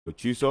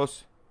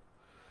Jesus.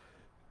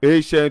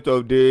 Ancient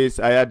of days,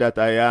 I am that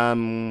I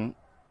am,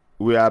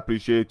 we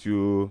appreciate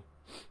you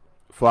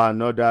for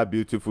another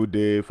beautiful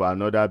day, for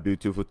another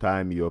beautiful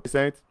time in your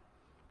presence.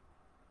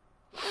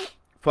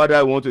 Father,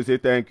 I want to say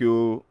thank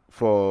you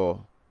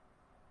for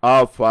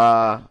how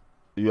far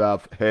you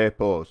have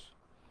helped us,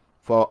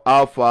 for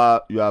how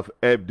far you have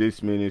helped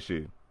this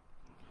ministry.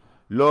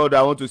 Lord,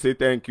 I want to say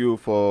thank you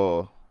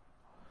for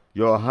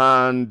your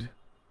hand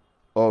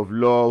of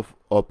love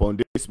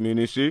upon this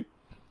ministry.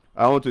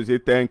 I want to say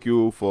thank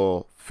you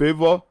for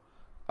favor.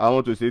 I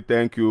want to say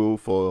thank you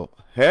for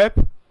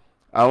help.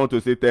 I want to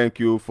say thank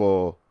you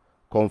for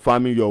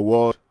confirming your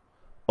word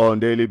on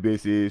daily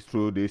basis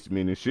through this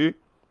ministry.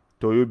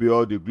 To you be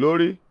all the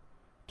glory,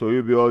 to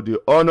you be all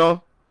the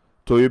honor,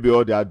 to you be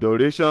all the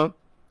adoration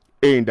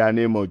in the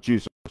name of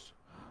Jesus.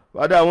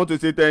 Father, I want to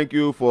say thank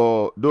you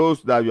for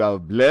those that you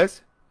have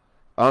blessed.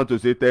 I want to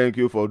say thank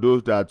you for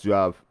those that you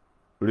have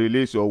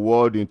released your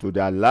word into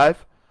their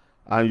life,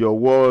 and your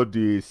word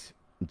is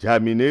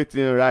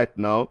germinating right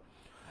now.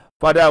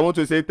 Father, I want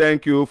to say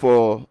thank you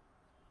for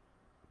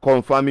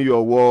confirming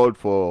your word,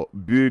 for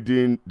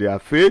building their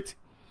faith.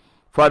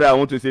 Father, I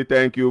want to say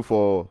thank you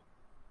for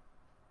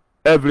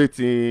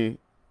everything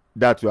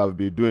that you have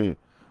been doing.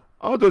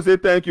 I want to say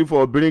thank you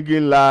for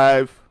bringing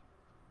life,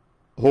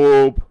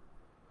 hope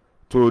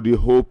to the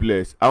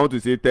hopeless. I want to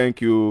say thank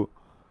you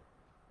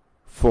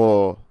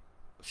for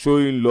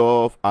showing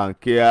love and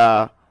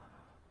care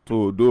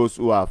to those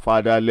who are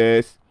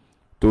fatherless,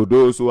 to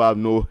those who have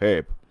no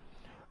help.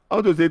 I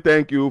want to say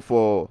thank you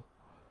for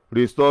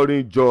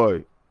restoring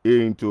joy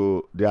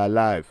into their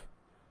life.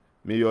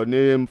 May your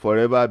name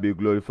forever be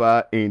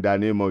glorified in the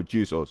name of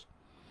Jesus.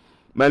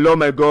 My Lord,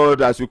 my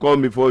God, as we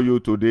come before you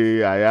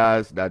today, I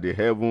ask that the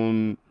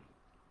heaven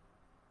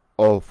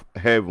of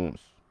heavens,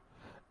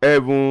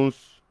 heavens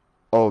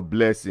of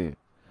blessing,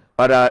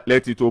 Father,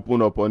 let it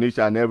open upon each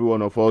and every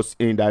one of us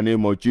in the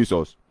name of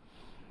Jesus.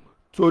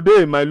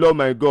 Today, my Lord,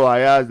 my God, I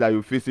ask that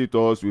you visit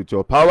us with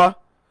your power,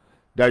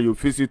 that you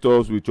visit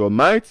us with your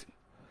might.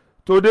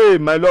 Today,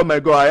 my Lord, my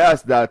God, I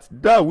ask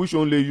that which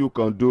only you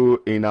can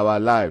do in our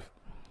life,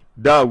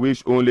 that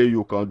which only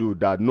you can do,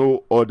 that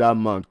no other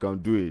man can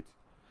do it,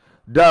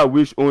 that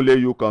which only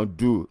you can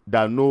do,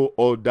 that no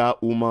other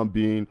human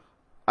being,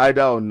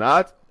 either on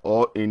earth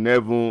or in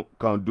heaven,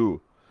 can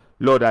do.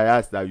 Lord, I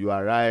ask that you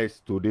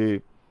arise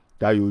today,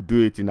 that you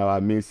do it in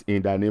our midst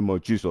in the name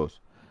of Jesus.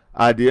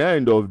 At the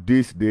end of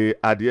this day,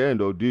 at the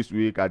end of this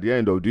week, at the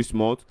end of this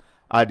month,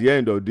 at the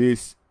end of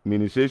this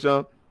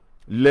ministration,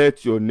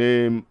 let your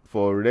name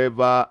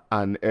forever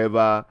and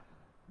ever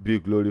be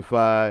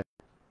glorified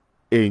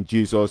in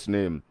Jesus'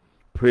 name.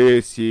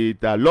 Praise ye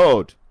the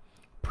Lord.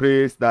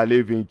 Praise the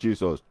living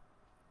Jesus.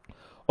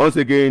 Once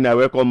again, I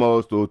welcome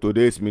us to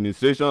today's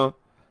ministration,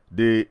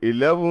 the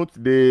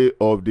 11th day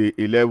of the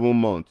 11th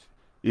month.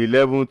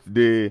 11th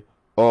day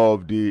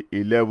of the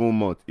 11th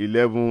month.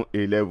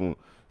 11:11.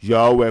 You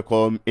are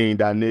welcome in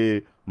the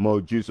name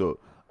of Jesus.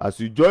 As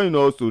you join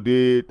us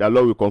today, the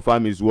Lord will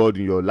confirm his word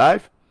in your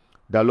life.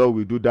 The Lord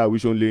will do that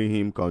which only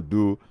him can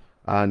do,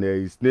 and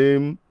his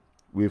name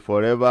will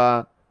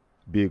forever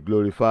be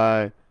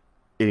glorified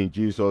in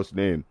Jesus'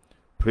 name.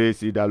 Praise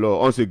the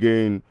Lord. Once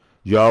again,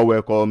 you are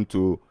welcome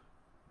to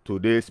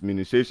today's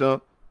ministration,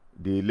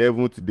 the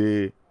 11th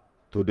day,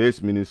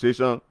 today's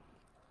ministration,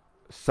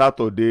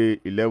 Saturday,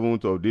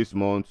 11th of this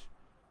month.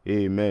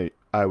 Amen.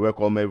 I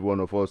welcome every one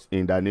of us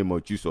in the name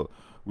of Jesus.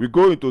 We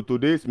go into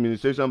today's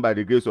ministration by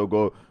the grace of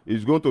God.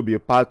 It's going to be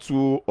part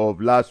 2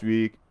 of last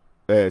week,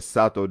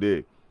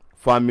 Saturday.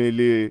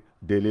 Family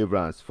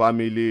deliverance.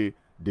 Family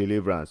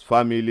deliverance.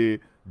 Family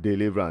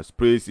deliverance.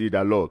 Praise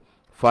the Lord.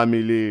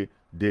 Family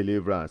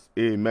deliverance.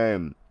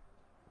 Amen.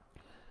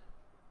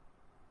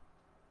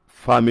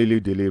 Family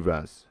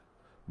deliverance.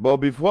 But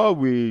before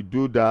we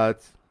do that,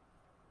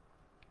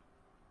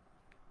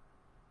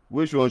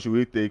 which one should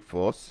we take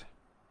first?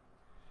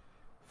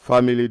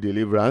 Family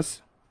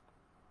deliverance.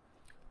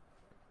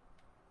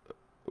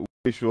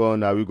 Which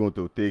one are we going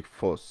to take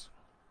first?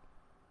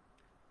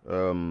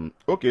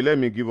 Okay, let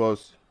me give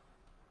us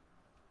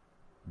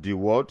the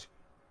word.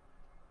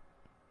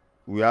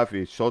 We have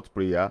a short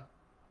prayer.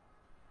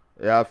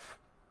 I have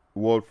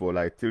word for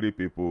like 3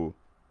 people,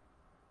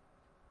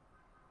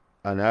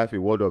 and I have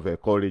a word of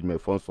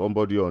encouragement from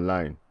somebody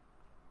online,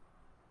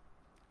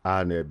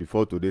 and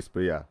before today's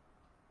prayer.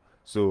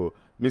 So,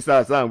 Mr.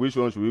 Hassan, which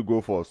one should we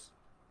go first?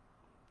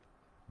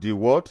 The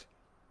word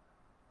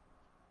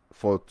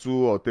for 2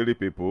 or 3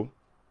 people,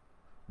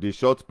 the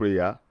short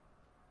prayer,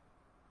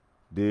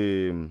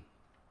 the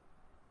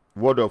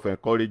word of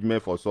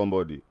encouragement for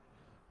somebody.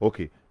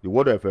 Okay, the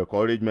word of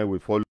encouragement will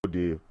follow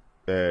the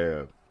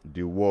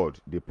word,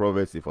 the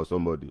prophecy for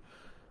somebody.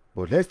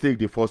 But let's take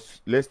the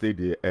first. Let's take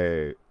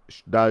the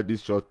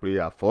this short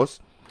prayer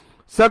first.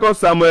 2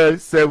 Samuel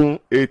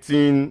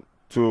 7:18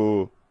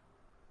 to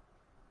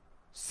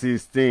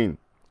 16,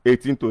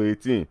 18 to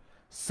 18.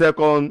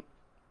 Second.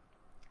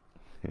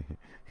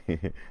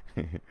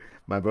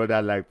 My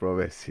brother like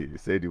prophecy.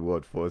 Say the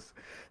word first.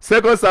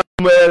 2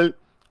 Samuel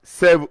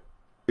 7,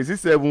 Is it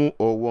 7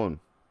 or 1?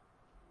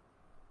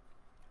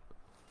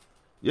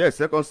 Yes,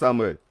 2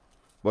 Samuel.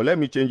 But let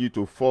me change it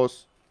to 1.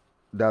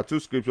 There are 2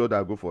 scriptures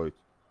that go for it.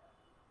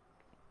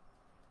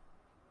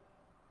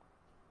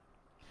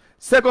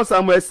 2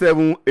 Samuel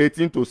 7,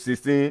 18 to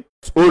 16.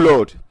 O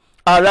Lord,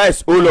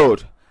 arise, O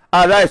Lord,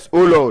 arise,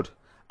 O Lord,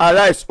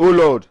 arise, O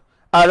Lord,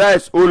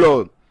 arise, O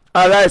Lord,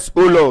 arise,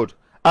 O Lord,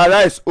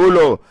 arise, O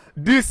Lord.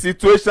 This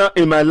situation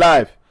in my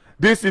life,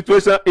 this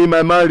situation in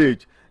my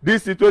marriage,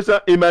 this situation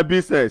in my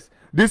business,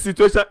 this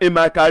situation in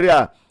my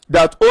career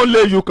that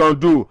only you can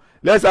do.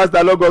 Let's ask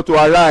the Lord God to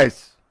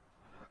arise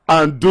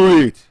and do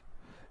it.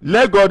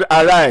 Let God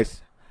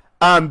arise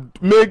and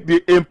make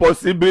the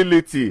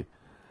impossibility.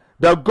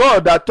 The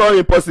God that turn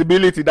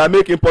impossibility, that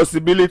make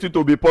impossibility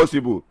to be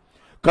possible.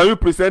 Can you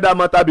present that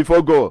matter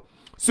before God?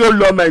 Say,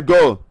 Lord my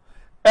God,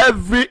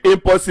 every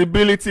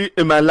impossibility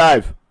in my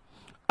life,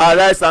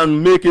 arise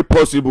and make it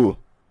possible.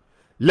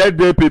 Let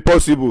it be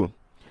possible.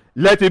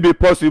 Let it be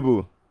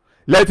possible.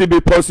 Let it be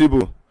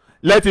possible.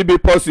 Let it be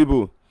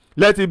possible.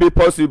 Let it be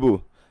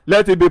possible.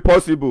 Let it be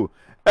possible.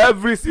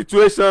 Every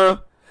situation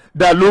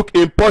that look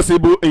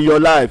impossible in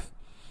your life,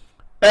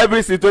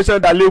 every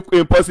situation that look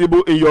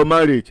impossible in your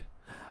marriage,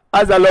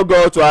 ask the Lord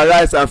God to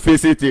arise and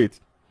face it.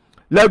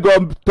 Let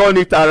God turn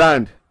it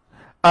around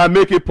and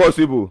make it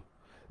possible.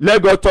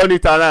 Let God turn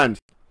it around.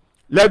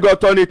 Let God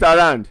turn it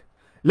around.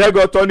 Let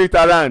God turn it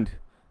around.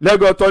 Let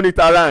God turn it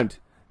around.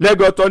 Let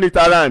God turn it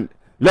around.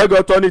 Let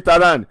God turn it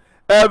around.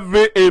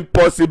 Every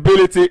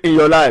impossibility in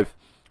your life,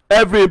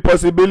 every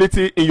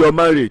impossibility in your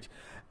marriage,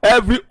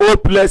 every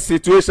hopeless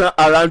situation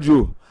around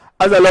you,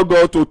 ask the Lord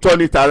God to turn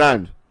it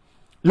around.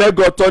 Let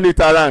God turn it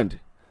around.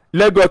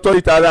 Let God turn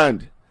it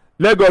around.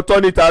 Let God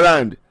turn it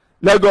around.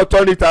 Let God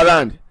turn it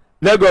around.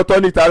 Let God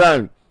turn it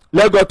around.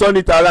 Let God turn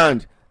it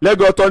around. Let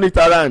God turn it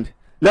around.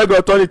 Let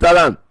God turn it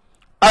around.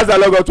 Ask the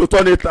Lord God to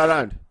turn it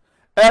around.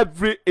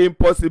 Every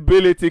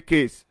impossibility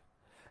case,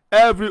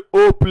 every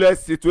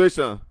hopeless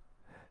situation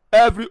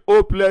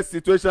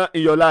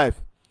in your life,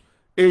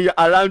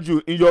 around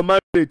you, in your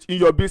marriage, in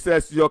your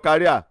business, in your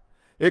career.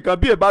 It can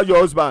be about your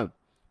husband.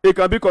 It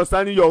can be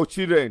concerning your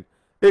children.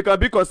 It can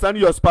be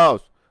concerning your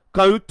spouse.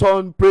 Can you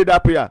pray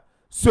that prayer?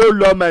 So,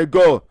 Lord my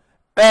God,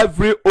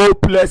 every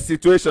hopeless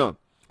situation,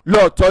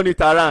 Lord, turn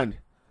it around.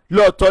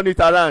 Lord, turn it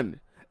around.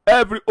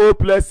 Every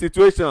hopeless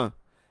situation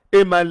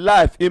in my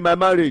life, in my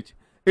marriage,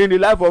 in the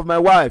life of my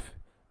wife,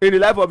 in the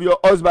life of your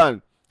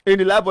husband, in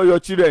the life of your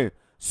children.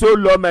 So,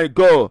 Lord my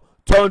God,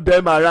 turn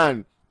them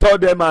around.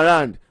 Turn them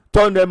around.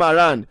 Turn them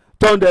around.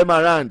 Turn them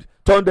around.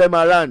 Turn them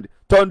around.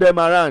 Turn them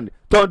around.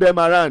 Turn them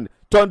around.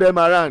 Turn them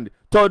around.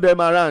 Turn them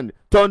around.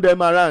 Turn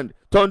them around.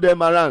 Turn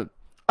them around.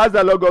 Ask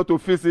the Lord God to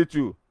visit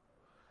you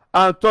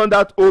and turn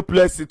that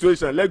hopeless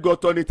situation. Let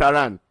God turn it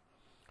around.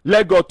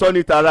 Let God turn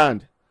it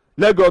around.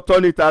 Let God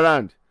turn it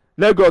around.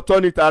 Let God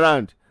turn it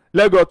around.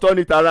 Let God turn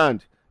it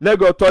around. Let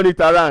God turn it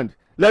around.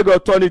 Let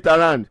God turn it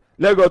around.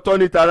 Let God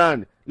turn it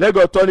around. Let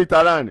God turn it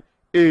around.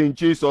 In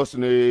Jesus'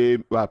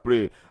 name I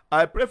pray.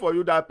 I pray for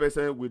you, that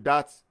person with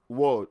that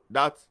word,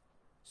 that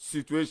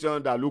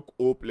situation that look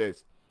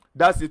hopeless,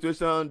 that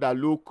situation that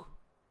look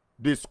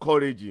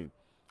discouraging,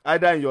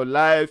 either in your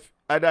life,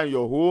 either in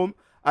your home,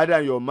 either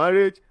in your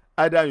marriage,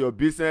 either in your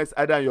business,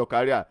 either in your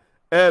career.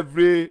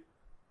 Every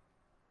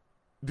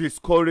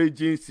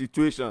discouraging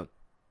situation,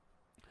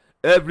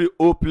 every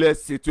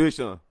hopeless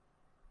situation,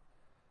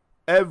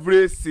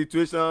 every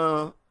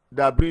situation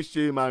that brings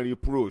shame and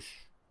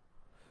reproach,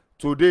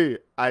 today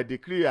I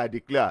decree, I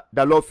declare,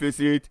 the Lord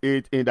faces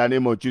it in the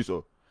name of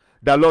Jesus.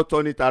 The Lord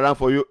turn it around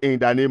for you in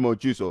the name of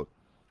Jesus.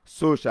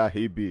 So shall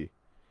he be.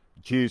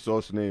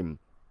 Jesus' name.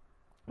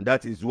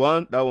 That is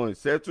one. That one is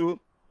settled.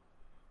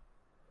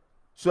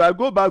 So I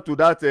go back to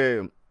that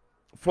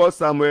 1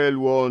 Samuel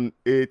 1,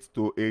 8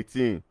 to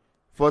 18.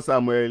 1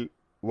 Samuel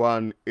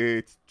 1,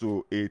 8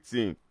 to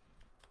 18.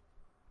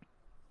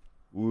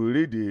 We will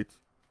read it.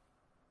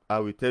 I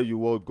will tell you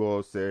what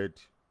God said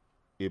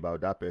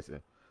about that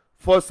person.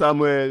 1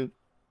 Samuel.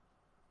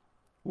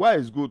 Why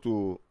it's good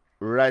to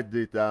write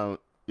it down?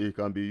 It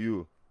can be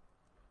you.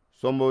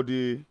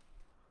 Somebody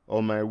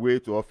on my way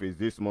to office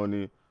this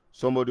morning,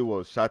 somebody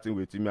was chatting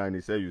with me and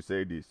he said, you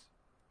said this.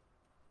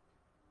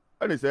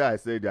 And he said, I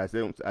said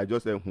it. I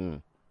just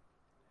said,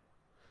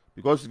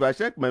 Because if I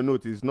check my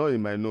notes, it's not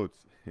in my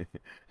notes.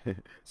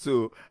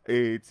 So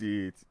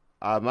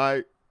am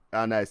I?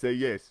 And I say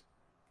yes.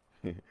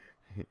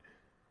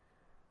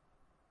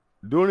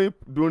 During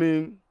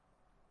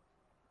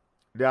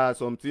there are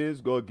some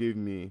things God gave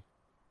me.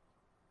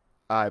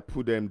 I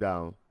put them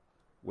down.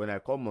 When I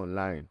come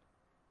online,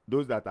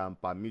 those that I'm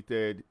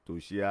permitted to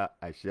share,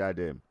 I share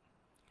them.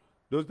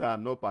 Those that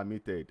I'm not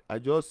permitted, I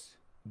just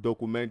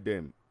document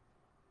them.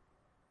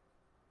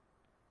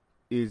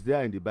 It's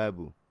there in the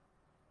Bible.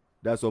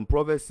 There's some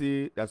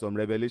prophecy, there's some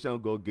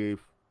revelation God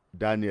gave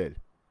Daniel.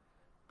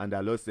 And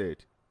the Lord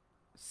said,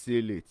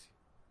 seal it.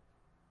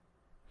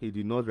 He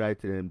did not write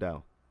them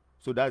down.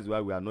 So that's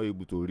why we are not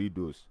able to read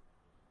those.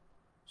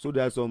 So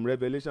there's some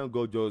revelation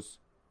God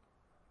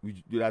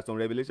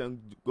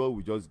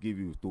will just give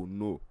you to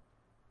know.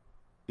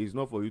 It's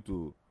not for you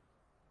to.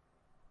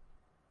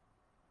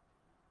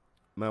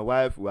 My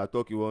wife, we are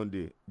talking one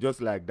day,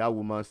 just like that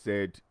woman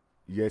said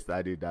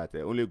yesterday that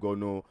only God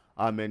know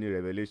how many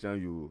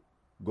revelations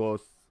God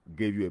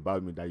gave you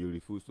about me that you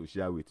refuse to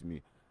share with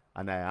me.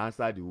 And I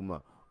answered the woman,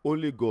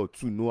 only God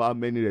to know how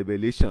many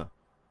revelations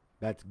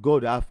that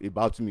God have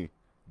about me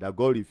that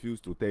God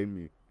refused to tell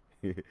me.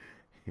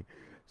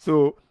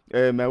 So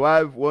my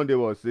wife one day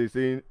was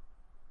saying,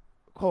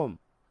 come,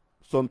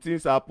 some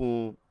things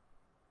happen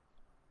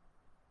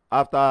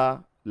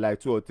after like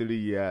 2 or 3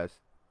 years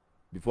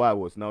before I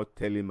was now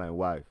telling my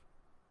wife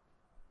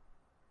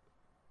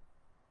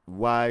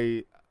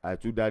why I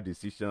took that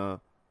decision,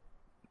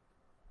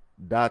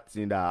 that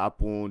thing that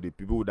happened, the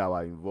people that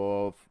were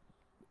involved,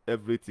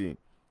 everything.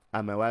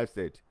 And my wife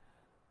said,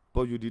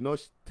 but you did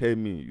not tell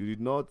me, you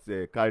did not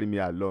carry me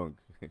along.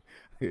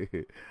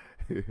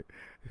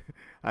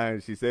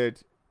 And she said,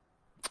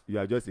 you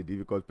are just a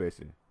difficult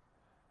person.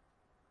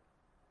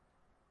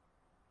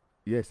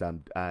 Yes,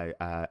 I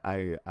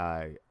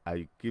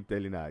keep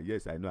telling her,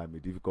 yes, I know I'm a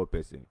difficult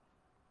person.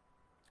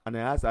 And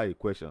I asked her a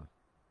question.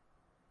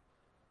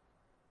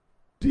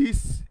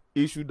 This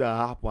issue that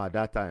happened at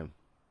that time,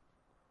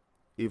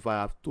 if I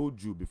have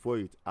told you before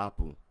it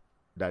happened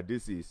that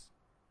this is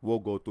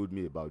what God told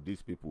me about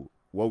these people,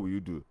 what will you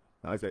do?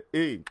 And I said,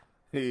 hey.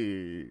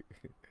 I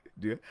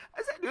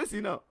said, do you see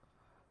now?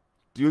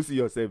 Do you see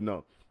yourself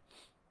now?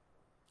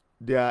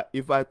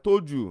 If I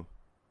told you,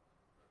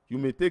 you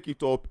may take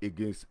it up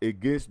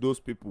against those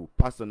people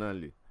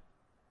personally,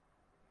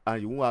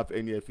 and you won't have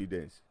any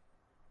evidence.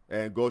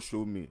 And God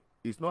showed me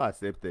it's not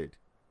accepted.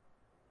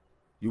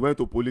 You went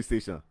to police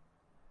station.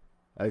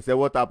 I said,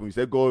 what happened? You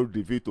said God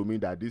revealed to me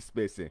that this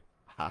person.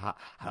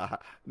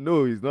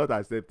 No, it's not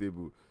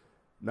acceptable.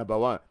 Number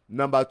one.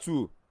 Number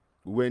two,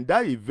 when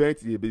that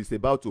event is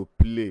about to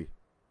play,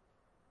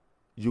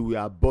 you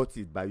will abort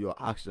it by your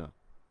action.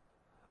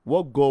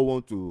 What God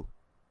wants to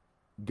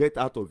get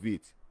out of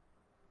it,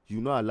 you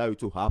not allow it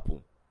to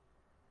happen.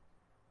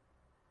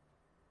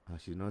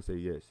 And she now say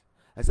yes.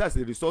 I said, as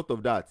a result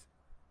of that,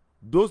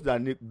 those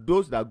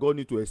that God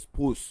need to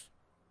expose,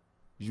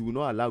 you will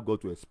not allow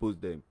God to expose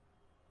them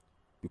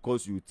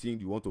because you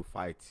think you want to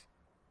fight.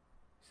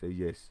 Say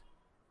yes.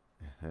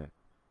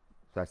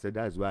 So I said,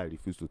 that's why I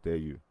refuse to tell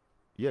you.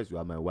 Yes, you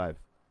are my wife,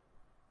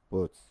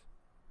 but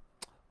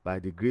by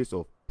the grace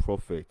of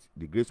prophet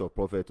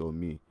on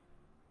me,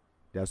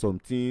 there are some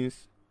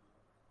things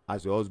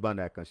as your husband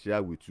I can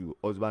share with you,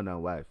 husband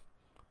and wife.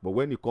 But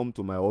when you come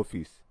to my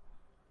office,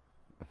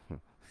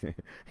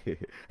 hey,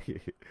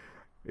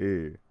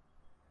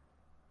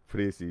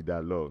 praise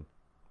the Lord.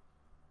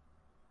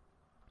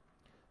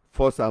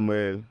 1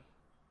 Samuel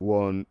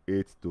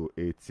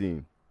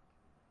 1:8-18.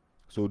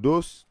 So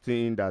those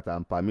things that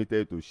I'm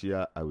permitted to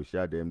share, I will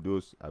share them.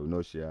 Those I will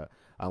not share.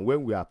 And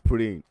when we are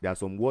praying, there are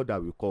some words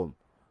that will come.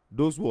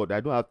 Those words,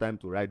 I don't have time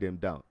to write them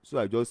down. So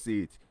I just say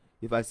it.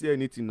 If I see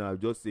anything now, I'll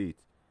just say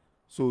it.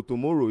 So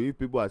tomorrow, if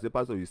people are saying,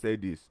 Pastor, you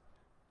said this,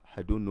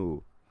 I don't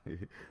know.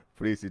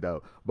 Praise it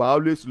out. But I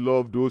always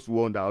love those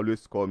ones that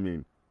always come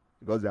in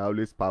because they're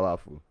always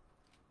powerful.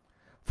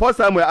 1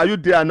 Samuel, are you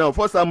there now?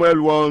 1 Samuel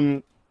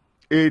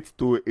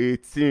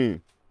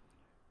 1:8-18.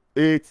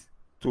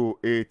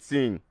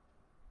 8-18.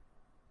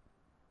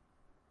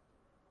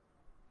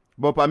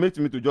 But permit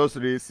me to just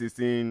read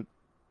 16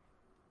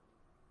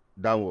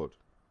 downward.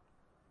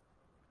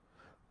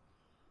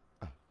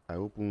 I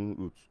open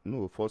it.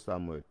 No, 1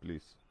 Samuel,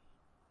 please.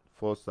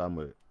 1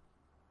 Samuel.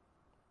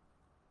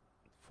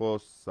 1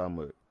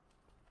 Samuel.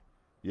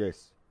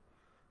 Yes.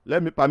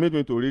 Permit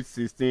me to read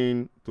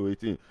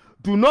 16-18.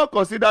 Do not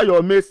consider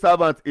your maid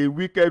servant a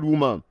wicked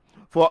woman,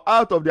 for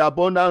out of the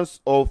abundance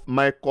of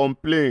my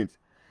complaint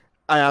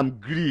I am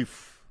grieved.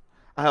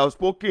 I have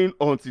spoken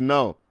until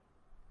now.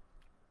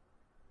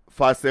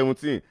 Verse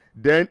 17.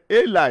 Then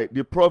Eli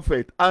the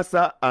prophet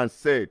answered and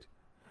said,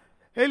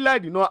 Eli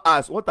did not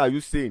ask, what are you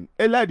saying?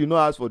 Eli did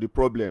not ask for the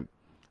problem.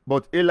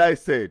 But Eli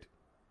said,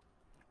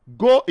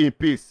 go in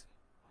peace.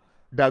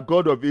 The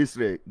God of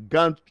Israel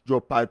grant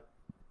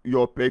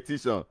your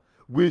petition,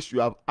 which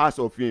you have asked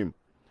of him.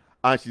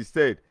 And she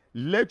said,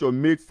 let your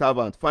maid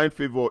servant find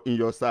favor in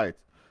your sight.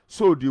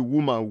 So the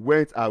woman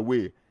went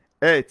away,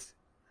 ate,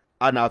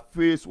 and her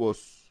face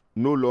was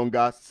no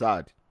longer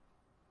sad.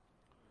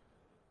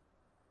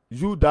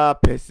 You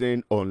that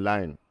person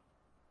online,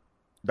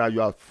 that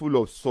you are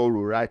full of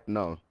sorrow right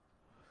now,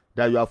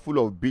 that you are full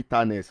of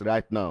bitterness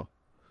right now,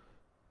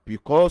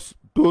 because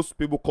those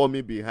people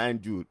coming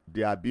behind you,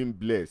 they are being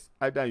blessed,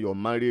 either in your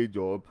marriage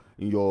or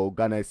in your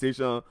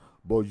organization,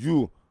 but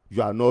you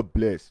are not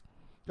blessed.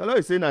 The Lord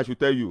is saying I should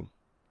tell you,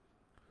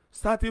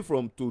 starting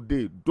from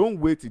today, don't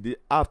wait till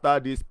after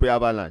this prayer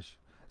avalanche.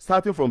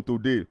 Starting from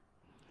today,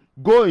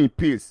 go in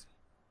peace.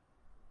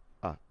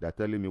 They're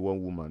telling me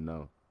one woman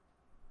now.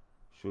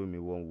 Show me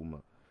one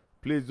woman.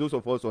 Please, those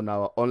of us on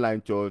our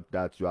online church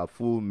that you are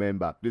full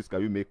member, please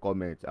can you make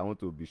comments? I want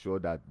to be sure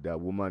that the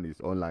woman is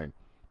online.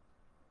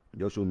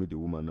 Just show me the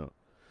woman now.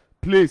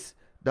 Please,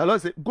 the Lord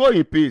said, go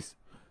in peace.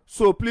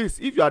 So please,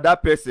 if you are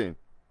that person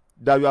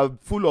that you are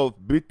full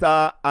of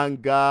bitter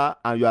anger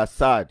and you are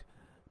sad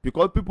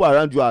because people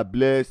around you are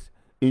blessed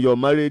in your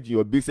marriage, in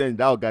your business, in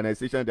that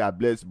organization they are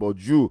blessed, but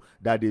you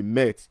that they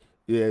met,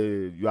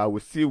 you are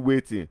still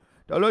waiting.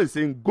 The Lord is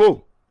saying,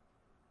 go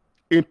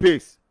in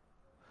peace.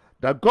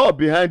 The God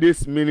behind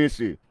this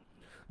ministry,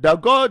 the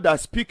God that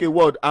speak a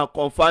word and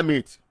confirm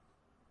it,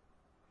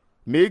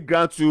 may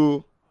grant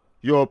you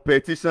your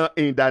petition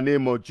in the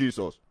name of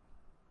Jesus.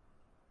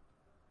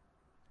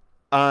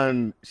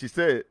 And she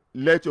said,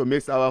 let your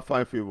maidservant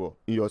find favor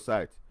in your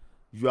sight.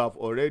 You have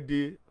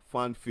already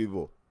found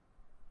favor.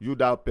 You,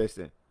 that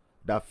person,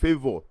 that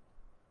favor,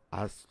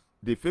 as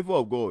the favor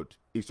of God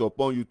is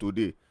upon you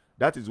today.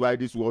 That is why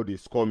this word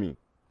is coming.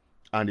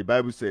 And the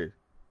Bible said,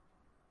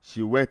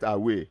 she went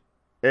away,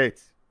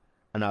 ate,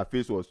 and her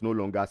face was no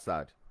longer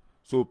sad.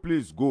 So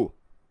please go.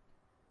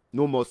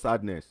 No more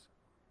sadness.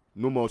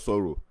 No more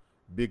sorrow.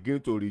 Begin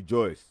to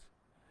rejoice.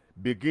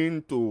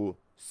 Begin to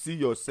see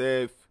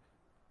yourself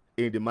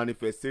in the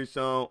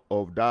manifestation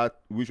of that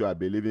which you are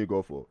believing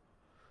God for.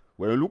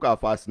 When you look at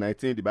verse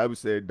 19, the Bible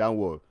said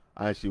downward,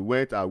 and she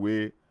went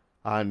away,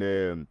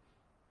 and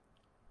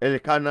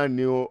Elkanah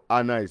knew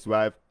Anna his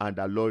wife, and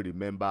the Lord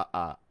remembered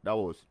her. That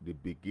was the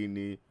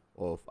beginning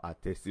of her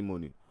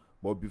testimony.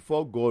 But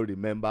before God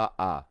remembered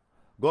her,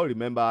 God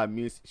remembered her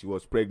means she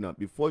was pregnant.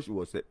 Before she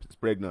was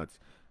pregnant,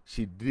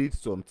 she did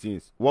some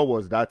things. What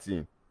was that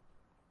thing?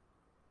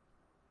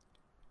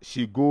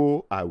 She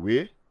go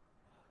away.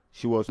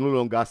 She was no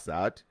longer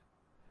sad.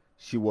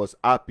 She was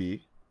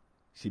happy.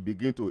 She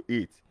began to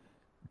eat.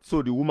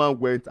 So the woman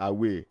went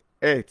away,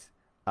 ate.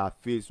 Her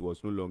face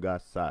was no longer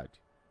sad.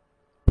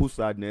 Put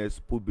sadness,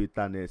 put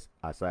bitterness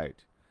aside.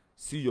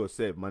 See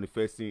yourself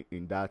manifesting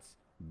in that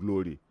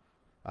glory.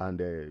 And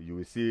you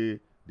will see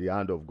the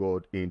hand of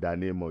God in the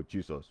name of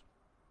Jesus.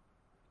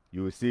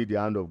 You will see the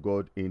hand of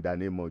God in the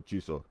name of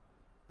Jesus.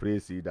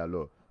 Praise ye the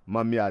Lord.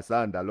 Mommy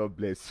Hassan, the Lord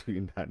bless you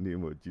in the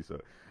name of Jesus.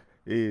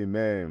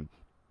 Amen.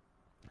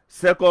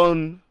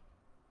 Second,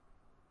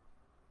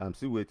 I'm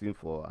still waiting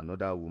for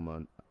another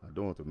woman. I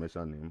don't want to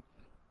mention him.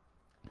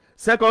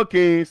 2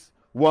 Kings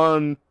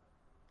 1-8.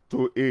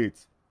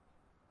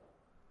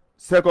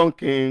 2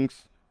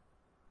 Kings,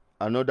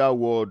 another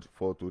word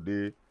for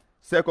today.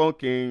 2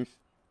 Kings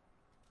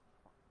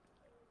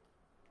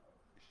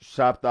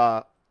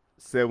chapter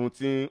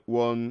 17,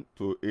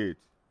 1-8.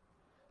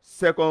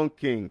 2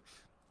 Kings.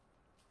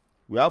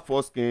 We have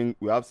 1 Kings,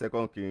 we have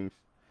 2 Kings.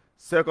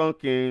 2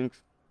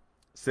 Kings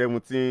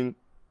 17,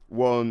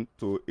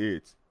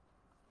 1-8.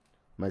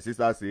 My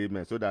sister say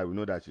amen so that we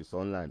know that she's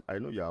online. I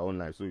know you are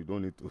online, so you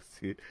don't need to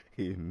say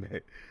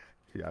amen.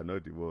 You are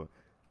not the one.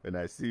 When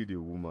I see the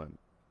woman,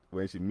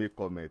 when she make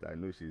comment, I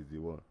know she's the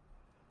one.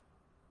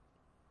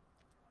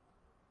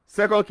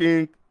 2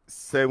 Kings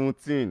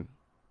 17.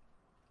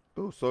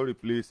 Oh, sorry,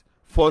 please.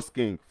 1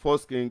 King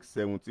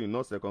 17,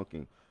 not 2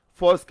 King.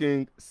 1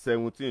 King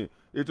 17.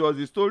 It was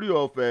the story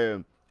of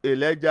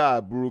Elijah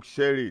at Brook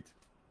Sherrit.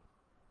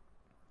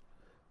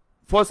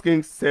 1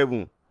 King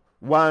 7,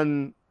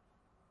 1-8.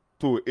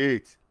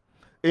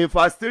 In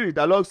verse 3,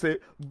 the Lord said,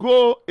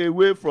 go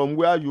away from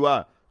where you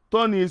are,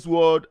 turn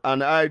eastward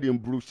and hide in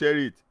Brook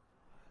Sherrit.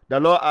 The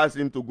Lord asked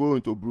him to go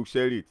into Brook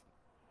Sherrit.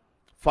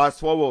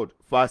 Fast forward,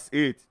 verse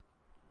 8.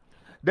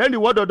 Then the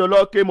word of the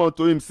Lord came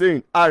unto him,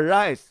 saying,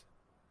 arise.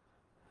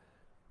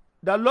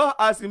 The Lord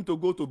asked him to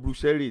go to Brook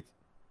Sherrit,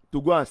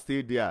 to go and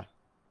stay there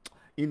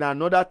in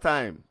another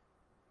time,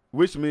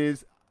 which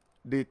means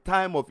the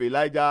time of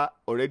Elijah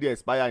already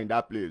expired in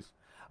that place.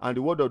 And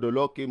the word of the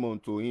Lord came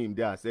unto him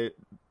there and said,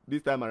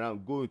 this time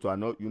around, go into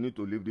another, you need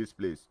to leave this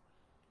place.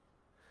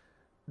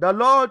 The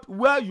Lord,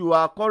 where you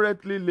are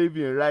currently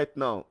living right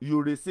now,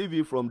 you receive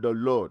it from the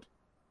Lord.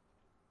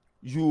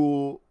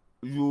 You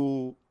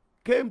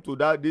came to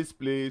this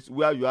place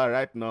where you are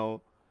right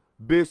now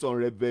based on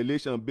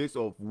revelation, based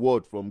on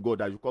word from God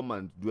that you come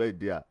and dwell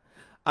there.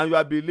 And you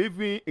have been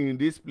living in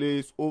this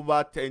place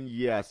over 10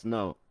 years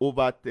now.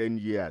 Over 10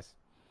 years.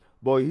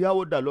 But hear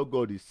what the Lord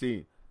God is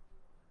saying.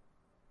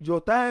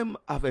 Your time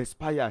have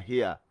expired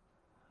here.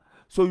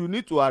 So you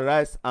need to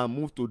arise and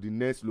move to the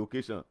next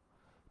location.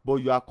 But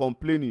you are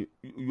complaining.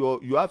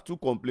 You have to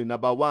complain.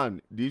 Number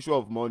one, the issue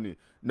of money.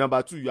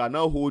 Number two, you are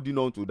now holding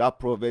on to that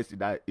prophecy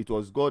that it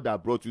was God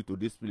that brought you to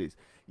this place.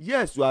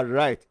 Yes, you are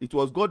right. It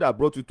was God that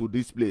brought you to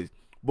this place.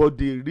 But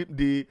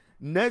the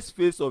next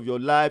phase of your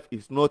life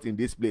is not in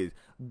this place.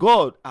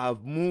 God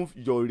have moved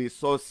your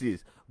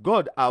resources.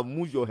 God have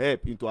moved your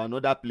help into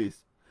another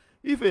place.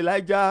 If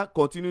Elijah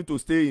continued to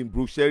stay in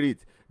Brook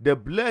Sherrit, the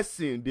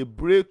blessing, the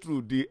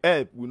breakthrough, the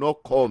help will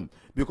not come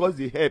because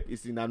the help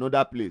is in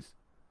another place.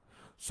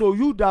 So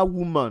you, that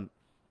woman,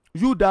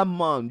 you, that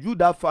man, you,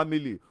 that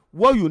family,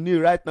 what you need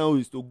right now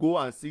is to go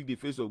and seek the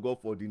face of God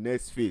for the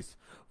next phase.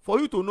 For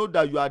you to know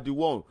that you are the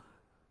one.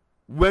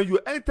 When you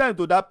enter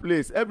into that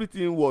place,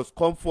 everything was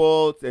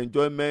comfort,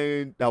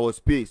 enjoyment, there was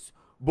peace.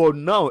 But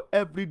now,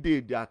 every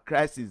day, there are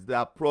crises, there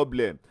are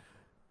problems.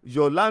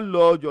 Your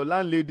landlord, your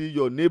landlady,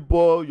 your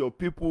neighbor, your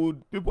people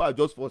are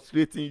just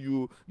frustrating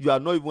you. You are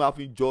not even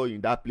having joy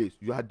in that place.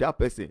 You are that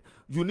person.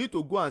 You need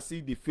to go and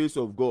see the face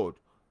of God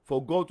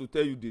for God to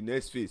tell you the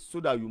next phase, so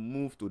that you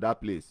move to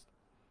that place.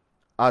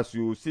 As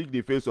you seek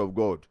the face of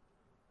God,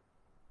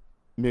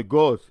 may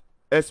God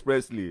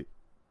expressly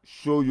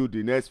show you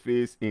the next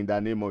phase in the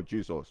name of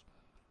Jesus.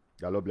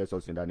 The Lord bless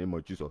us in the name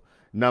of Jesus.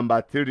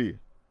 Number 3,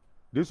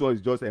 this one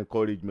is just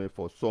encouragement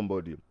for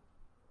somebody.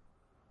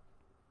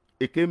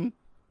 It came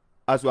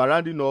as we are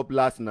rounding up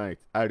last night.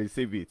 I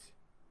received it,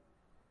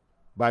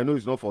 but I know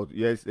it's not for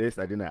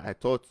yesterday night. I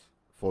thought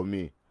for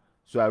me,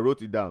 so I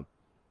wrote it down.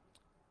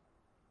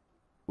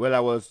 When I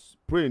was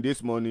praying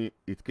this morning,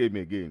 it came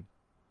again,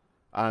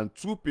 and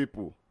 2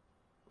 people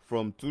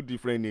from 2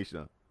 different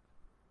nations.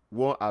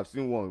 One, I've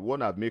seen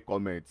one have made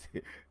comments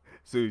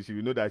so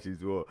you know that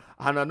she's well.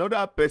 And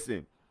another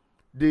person,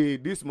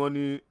 this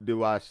morning they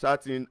were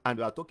chatting and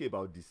they were talking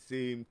about the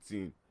same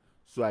thing.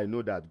 So I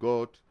know that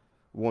God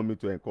want me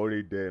to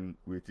encourage them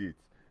with it.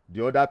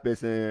 The other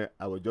person,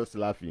 I was just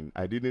laughing.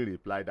 I didn't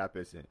reply that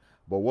person,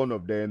 but one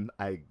of them,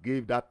 I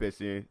gave that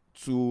person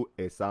 2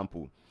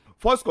 examples.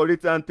 1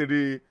 Corinthians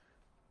 3,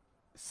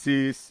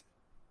 6.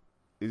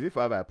 Is it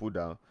 5 I put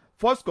down?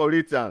 1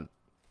 Corinthians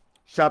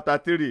chapter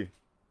 3.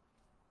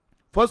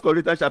 1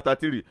 Corinthians chapter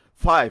 3,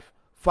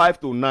 5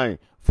 to 9.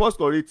 1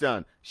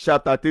 Corinthians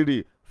chapter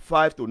 3,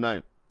 5 to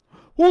 9.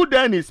 Who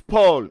then is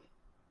Paul?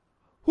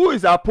 Who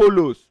is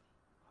Apollos?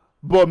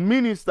 But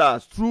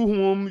ministers through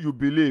whom you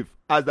believe,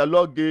 as the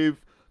Lord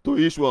gave to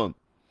each one.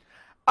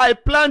 I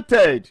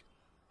planted,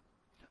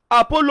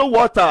 Apollo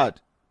watered,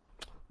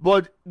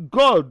 but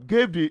God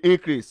gave the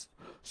increase.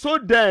 So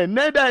then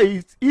neither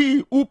is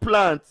he who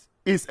plants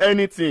is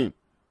anything,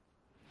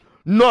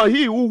 nor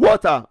he who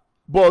water,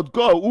 but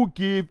God who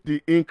gives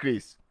the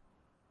increase.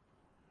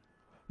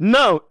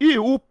 Now he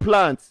who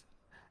plants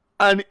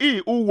and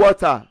he who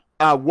water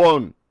are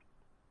one.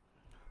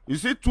 You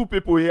see 2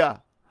 people here.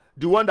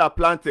 The one that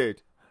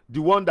planted,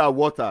 the one that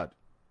watered.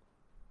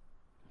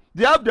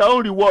 They have their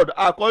own reward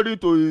according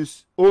to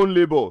his own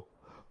labor.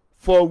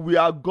 For we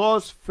are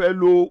God's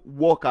fellow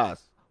workers,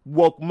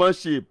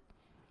 workmanship.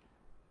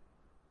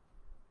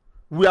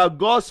 We are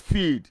God's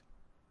feed.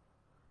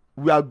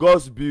 We are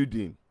God's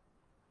building.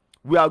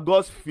 We are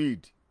God's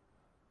feed.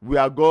 We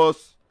are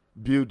God's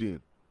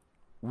building.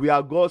 We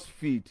are God's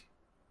feed.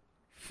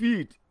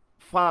 Feed,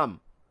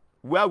 farm,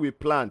 where we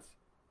plant.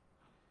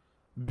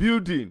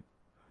 Building,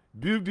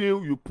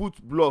 you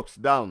put blocks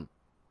down.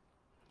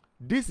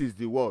 This is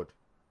the word.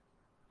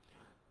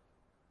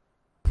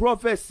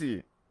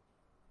 Prophecy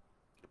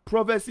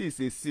is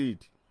a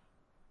seed.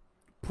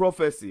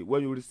 Prophecy,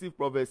 when you receive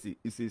prophecy,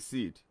 is a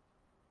seed.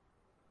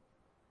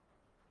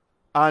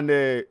 And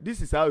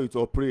this is how it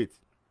operates.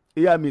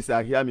 Hear me,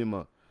 sir. Hear me,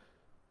 man.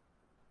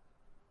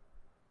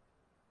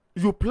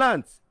 You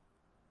plant.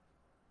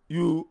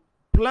 You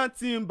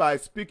planting by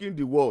speaking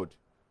the word.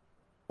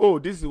 Oh,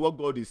 this is what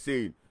God is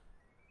saying.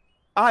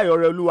 I,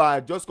 Oreoluwa, I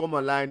just come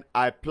online.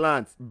 I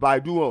plant by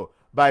doing,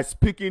 by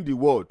speaking the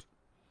word.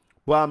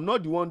 But I'm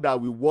not the one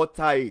that will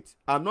water it.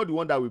 I'm not the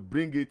one that will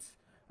bring it,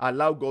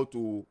 allow God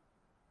to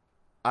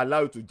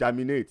allow it to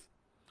germinate.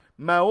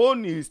 My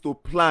own is to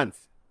plant.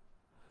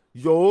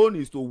 Your own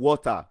is to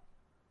water.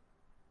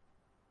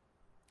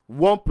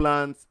 One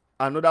plant,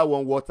 another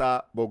one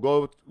water, but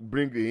God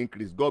bring the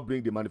increase. God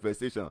bring the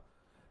manifestation.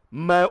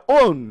 My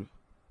own,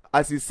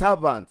 as a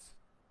servant,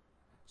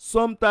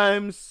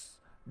 sometimes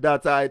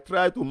that I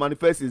try to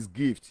manifest his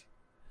gift.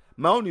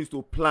 My own is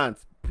to plant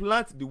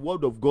the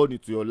word of God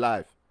into your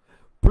life.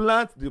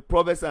 Plant the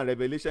prophecy and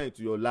revelation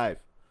into your life.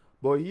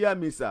 But hear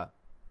me, sir.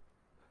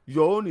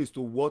 Your own is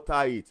to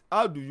water it.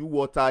 How do you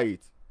water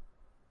it?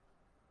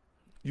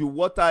 You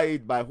water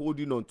it by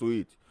holding on to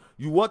it.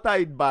 You water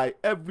it by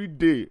every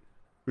day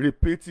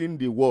repeating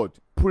the word,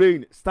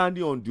 praying,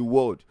 standing on the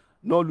word,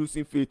 not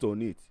losing faith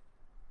on it.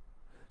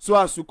 So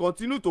as you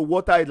continue to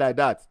water it like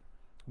that,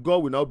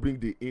 God will now bring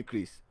the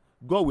increase.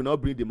 God will now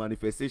bring the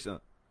manifestation.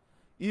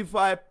 If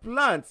I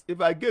plant,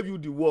 if I gave you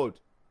the word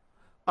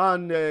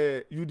and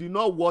you did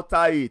not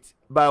water it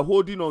by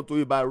holding on to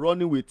it, by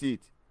running with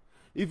it.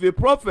 If a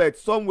prophet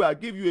somewhere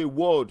give you a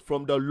word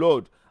from the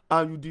Lord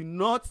and you did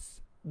not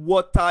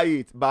water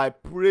it by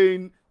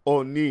praying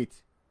on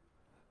it,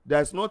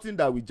 there's nothing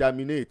that will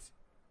germinate.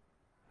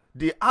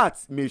 The heart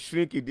may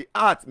shrink it, the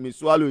heart may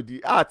swallow it,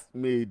 the heart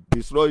may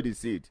destroy the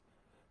seed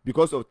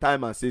because of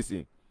time and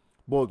season.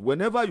 But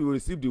whenever you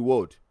receive the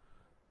word,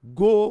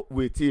 go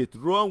with it,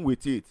 run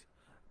with it.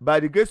 By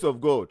the grace of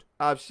God,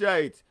 I've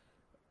shared it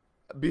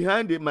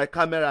behind my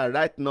camera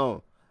right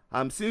now.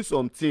 I'm seeing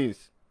some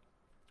things.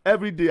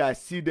 Every day I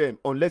see them,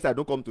 unless I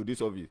don't come to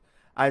this office.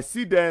 I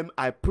see them,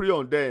 I pray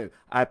on them,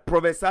 I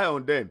prophesy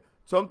on them.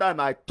 Sometimes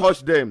I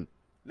touch them.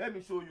 Let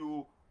me show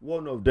you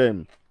one of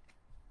them.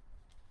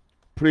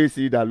 Praise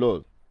ye the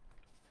Lord.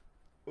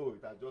 Oh,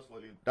 it has just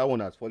fallen. That one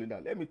has fallen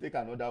down. Let me take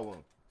another one.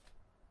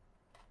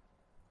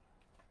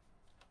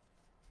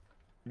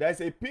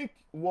 There's a pink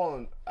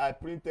one I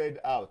printed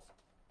out.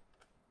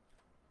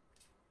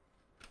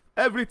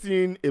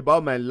 everything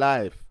about my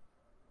life,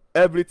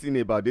 everything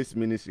about this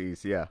ministry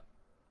is here.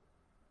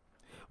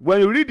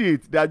 When you read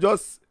it, they are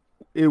just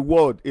a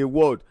word.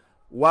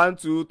 1,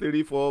 2,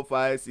 3, 4,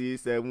 5,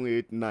 6, 7,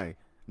 8, 9.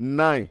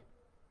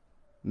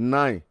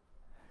 9.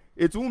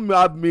 It won't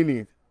have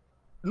meaning.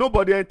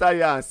 Nobody enter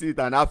here and see it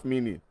and have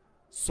meaning.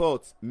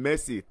 Salt,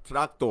 mercy,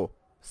 tractor,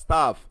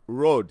 staff,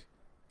 rod,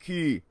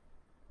 key,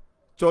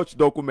 church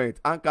document,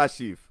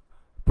 handkerchief,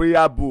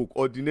 prayer book,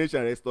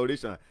 ordination,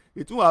 restoration.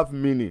 It won't have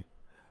meaning.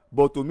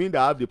 But to me that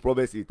have the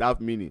prophecy, it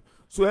have meaning.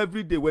 So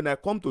every day when I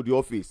come to the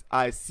office,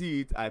 I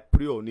see it, I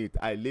pray on it,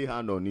 I lay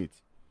hand on it.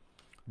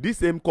 This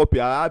same copy,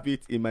 I have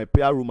it in my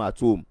prayer room at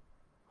home.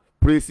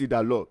 Praise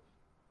the Lord.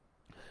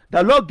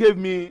 The Lord gave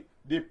me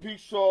the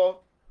picture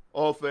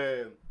of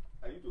I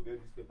need to get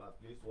this paper,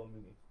 please. 1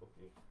 minute.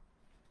 Okay.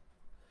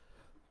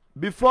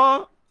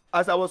 Before,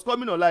 as I was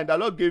coming online, the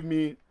Lord gave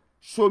me,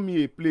 show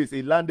me a place,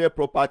 a landed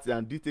property,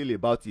 and detail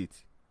about it.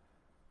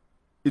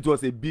 It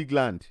was a big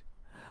land.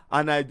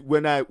 And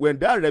when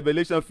that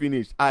revelation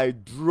finished, I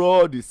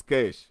draw the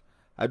sketch.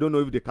 I don't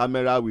know if the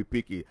camera will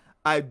pick it.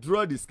 I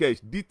draw the sketch,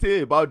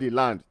 detail about the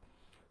land,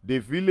 the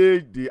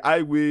village, the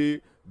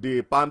highway,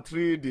 the palm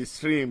tree, the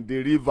stream,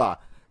 the river.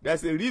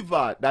 There's a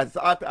river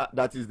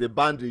that is the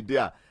boundary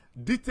there.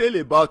 Detail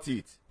about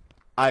it.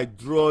 I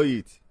draw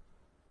it.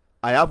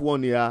 I have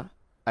one here.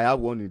 I have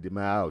one in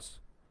my house.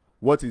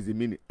 What is the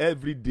meaning?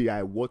 Every day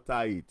I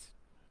water it.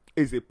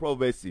 It's a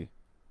prophecy.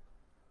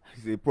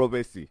 It's a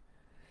prophecy.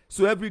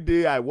 So every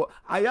day I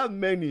have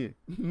many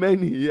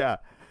here.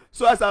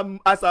 So as I'm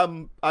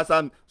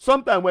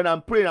sometimes when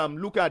I'm praying, I'm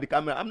looking at the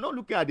camera. I'm not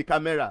looking at the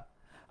camera.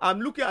 I'm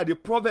looking at the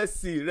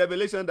prophecy,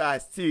 revelation that I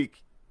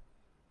seek.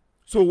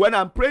 So when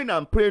I'm praying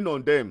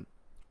on them.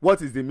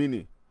 What is the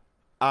meaning?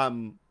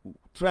 I'm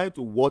trying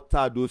to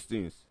water those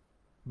things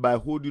by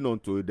holding on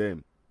to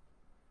them.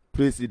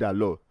 Praise the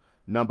Lord.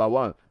 Number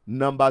 1.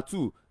 Number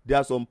 2,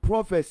 there's some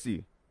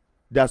prophecy.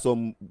 There's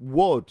some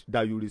word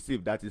that you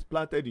receive that is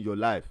planted in your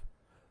life.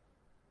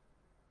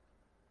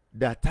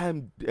 Their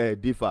time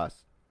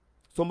differs.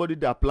 Somebody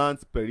that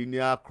plants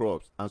perennial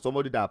crops and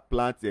somebody that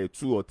plants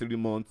 2 or 3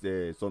 months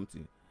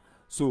something.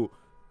 So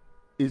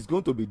it's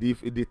going to be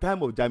the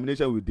time of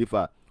germination will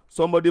differ.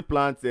 Somebody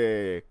plants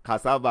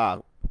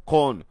cassava,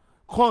 corn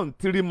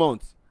 3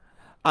 months,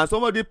 and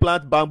somebody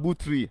plants bamboo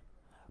tree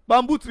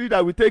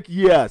that will take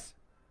years,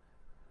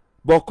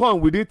 but corn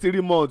within 3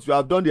 months you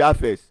have done the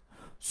harvest.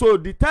 So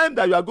the time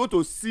that you are going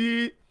to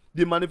see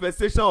the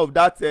manifestation of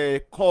that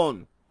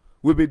corn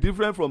will be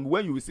different from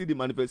when you will see the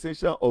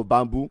manifestation of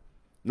bamboo.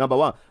 Number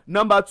 1.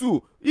 Number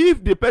 2,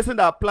 if the person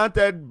that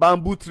planted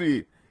bamboo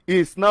tree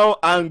is now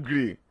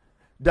angry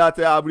that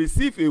I have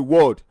received a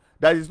word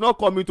that is not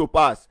coming to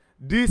pass,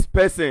 this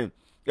person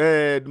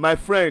my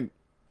friend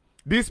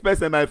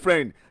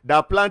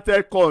that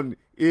planted corn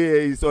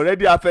is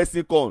already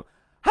harvesting corn.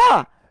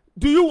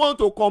 Do you want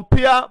to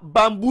compare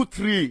bamboo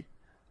tree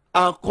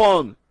and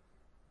corn?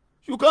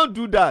 You can't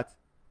do that.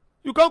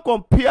 You can't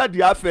compare the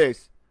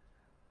harvest.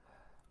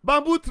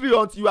 Bamboo tree,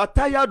 until you are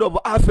tired of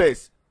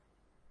harvest,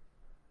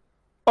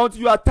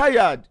 until you are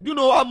tired, do you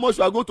know how much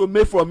you are going to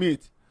make from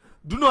it?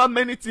 Do you know how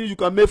many things you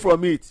can make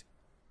from it?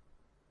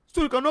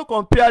 So you cannot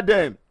compare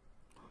them.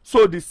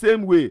 So the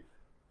same way,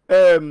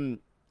 on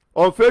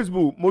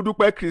Facebook,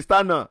 Modupe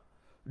Christiana,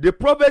 the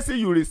prophecy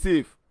you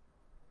receive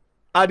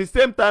at the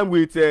same time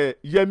with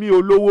Yemi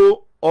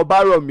Olowo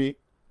Obaromi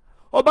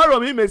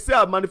may say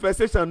a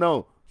manifestation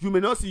now. You may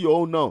not see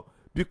your own now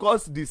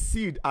because the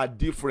seed are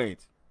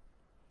different.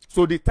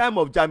 So the time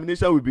of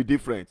germination will be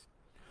different.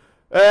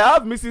 I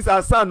have Mrs.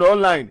 Hassan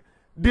online.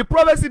 The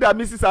prophecy that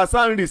Mrs.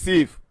 Hassan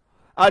received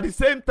at the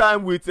same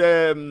time with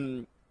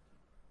Sheura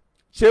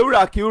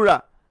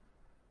Kiura.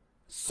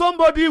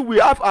 Somebody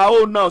will have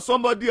our own now.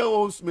 Somebody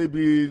else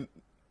maybe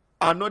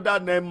another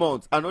 9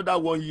 months, another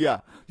 1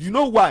 year. You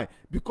know why?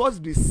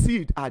 Because the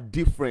seed are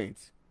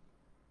different.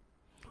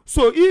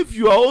 So if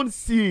your own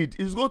seed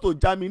is going to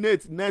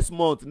germinate next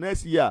month,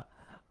 next year,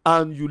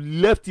 and you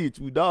left it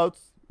without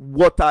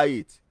water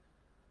it,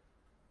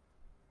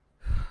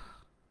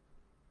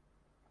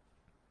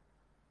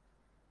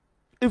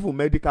 even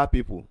medical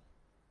people,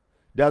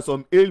 there are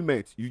some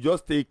ailments. You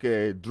just take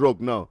a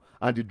drug now,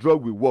 and the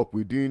drug will work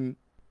within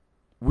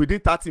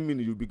 30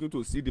 minutes. You begin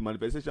to see the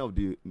manifestation of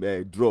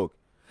the drug.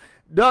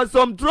 There are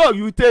some drug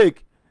you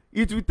take,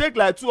 it will take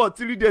like 2 or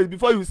 3 days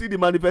before you see the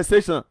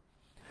manifestation.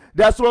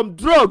 There are some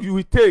drug you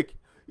will take,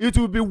 it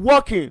will be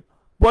working,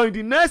 but in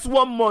the next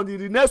 1 month, in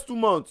the next 2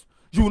 months,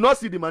 you will not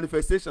see the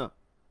manifestation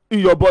in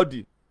your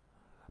body.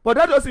 But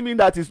that doesn't mean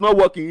that it's not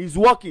working. It's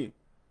working.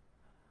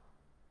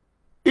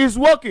 It's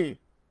working.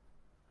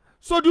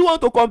 So do you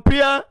want to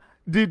compare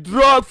the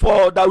drug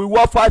that will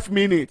work 5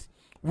 minutes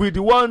with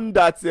the one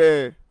that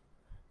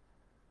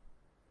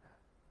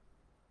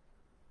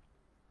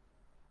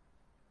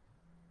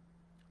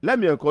let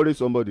me encourage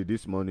somebody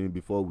this morning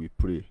before we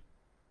pray.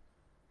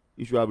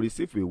 If you have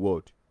received a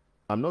word,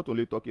 I'm not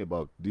only talking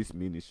about this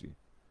ministry.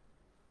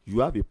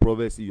 You have a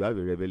prophecy, you have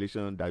a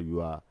revelation that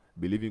you are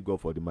believing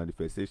God for the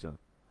manifestation,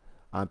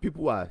 and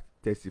people are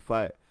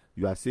testifying.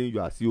 you are saying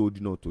you are still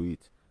holding on to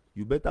it.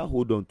 You better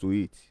hold on to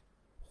it.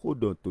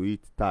 Hold on to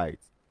it tight.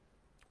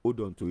 Hold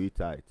on to it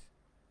tight.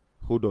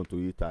 Hold on to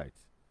it tight.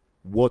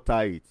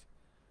 Water it.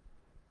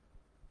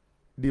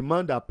 The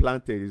man that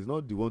planted is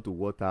not the one to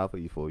water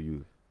it for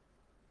you.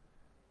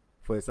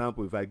 For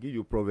example, if I give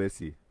you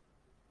prophecy,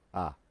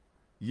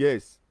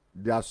 yes,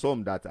 there are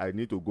some that I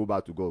need to go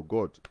back to God.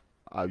 God,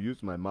 I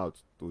use my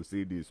mouth to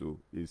say this, so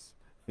it's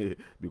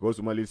because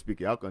humanly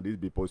speaking, how can this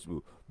be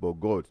possible? But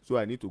God, so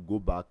I need to go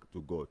back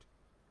to God,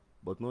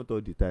 but not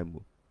all the time.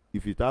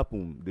 If it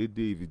happen, if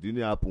it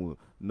didn't happen,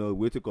 no,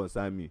 wait to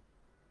concern me.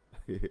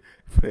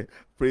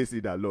 Praise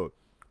the Lord.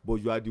 But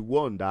you are the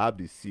one that have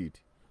the seed.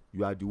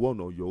 You are the one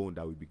on your own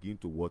that will begin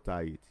to water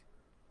it.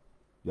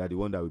 You are the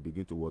one that will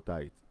begin to water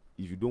it.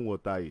 If you don't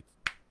water it,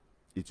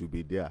 it will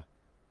be there.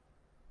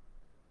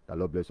 The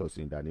Lord bless us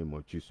in the name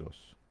of Jesus.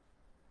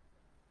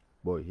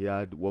 But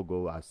hear what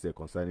God has said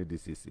concerning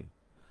this season.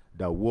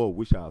 The word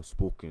which I have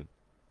spoken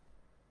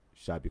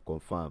shall be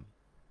confirmed.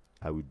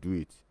 I will do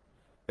it.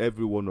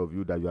 Every one of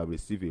you that you have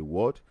received a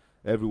word,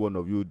 every one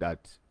of you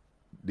that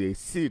the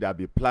seed that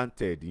be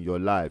planted in your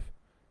life,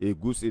 a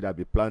good seed that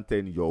be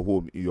planted in your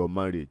home, in your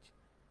marriage,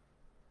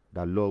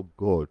 the Lord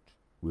God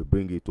will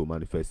bring it to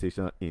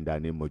manifestation in the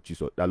name of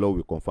Jesus. The Lord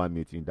will confirm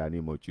it in the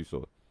name of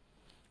Jesus.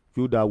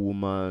 You, that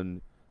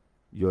woman,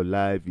 your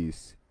life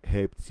is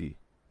empty.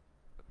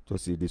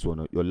 Just see this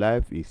one. Your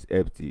life is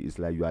empty. It's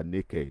like you are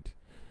naked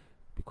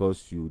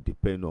because you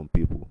depend on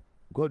people.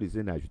 God is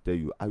saying, I should tell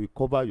you, I will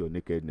cover your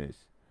nakedness.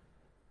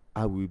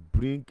 I will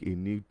bring a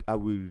need. I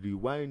will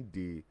rewind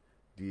the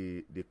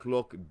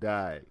clock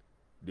dial,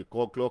 the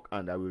clock,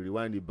 and I will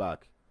rewind it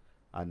back,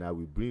 and I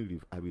will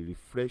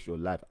refresh your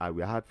life. I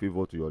will add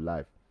favor to your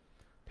life.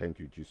 Thank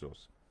you,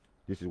 Jesus.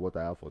 This is what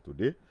I have for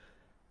today.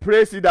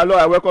 Praise the Lord.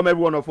 I welcome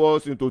every one of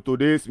us into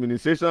today's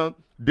ministration,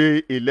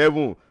 day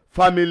 11,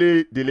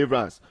 family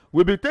deliverance.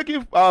 We'll be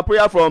taking our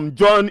prayer from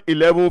John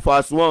 11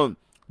 verse 1.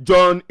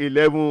 John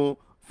 11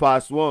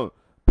 verse 1.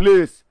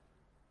 Please,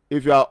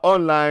 if you are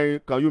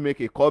online, can you make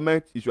a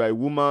comment? If you are a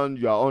woman,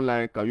 you are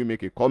online, can you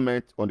make a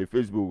comment on the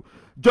Facebook?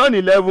 John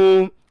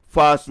 11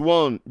 verse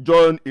 1.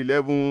 John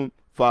 11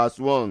 verse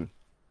 1.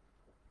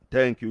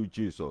 Thank you,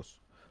 Jesus.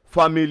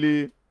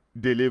 Family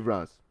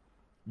deliverance.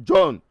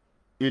 John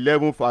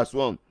 11 verse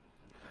 1.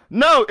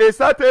 Now a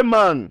certain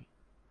man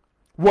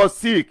was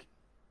sick,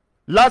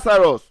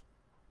 Lazarus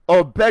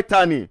of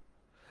Bethany,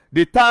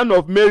 the town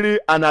of Mary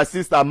and her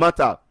sister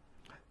Martha.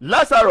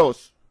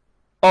 Lazarus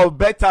of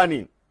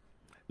Bethany.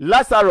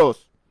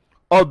 Lazarus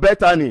of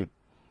Bethany.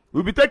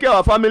 We'll be taking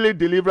our family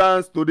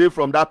deliverance today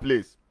from that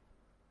place.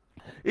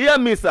 Hear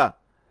me, sir.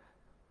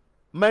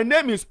 My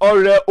name is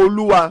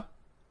Oreoluwa.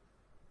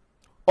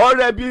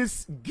 Ore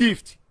means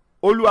gift.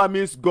 Oluwa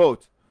means God.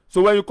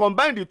 So when you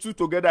combine the two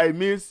together, it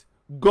means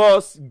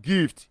God's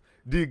gift.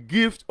 The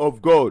gift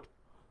of God.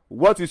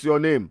 What is your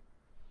name?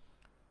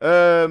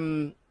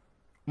 Modupe,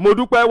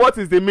 what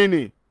is the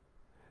meaning?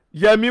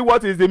 Yemi,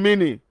 what is the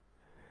meaning?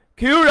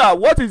 Kira,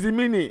 what is the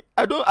meaning?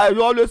 I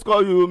always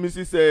call you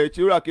Mrs.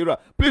 Kira.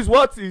 Please,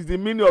 what is the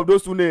meaning of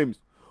those two names?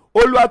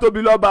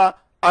 Oluwatobiloba,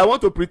 I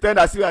want to pretend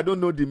as if I don't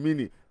know the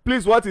meaning.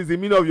 Please, what is the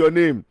meaning of your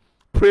name?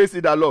 Praise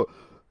the Lord.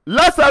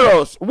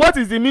 Lazarus, what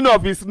is the meaning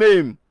of his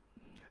name?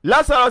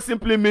 Lazarus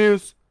simply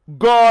means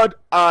God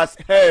has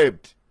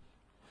helped.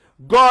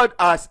 God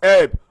has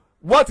helped.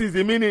 What is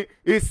the meaning?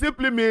 It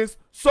simply means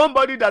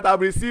somebody that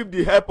have received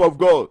the help of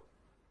God.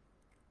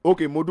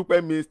 Okay,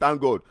 Modupe means thank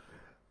God.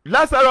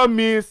 Lazarus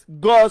means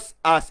God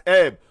has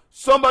helped.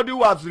 Somebody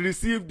who has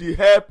received the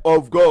help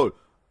of God.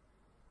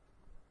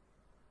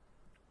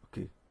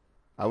 Okay,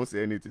 I won't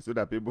say anything so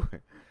that people.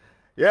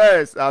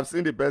 Yes, I've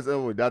seen the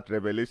person with that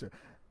revelation.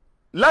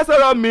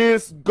 Lazarus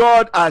means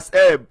God has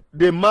helped.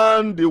 The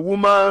man, the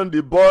woman,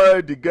 the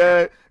boy, the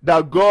girl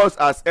that God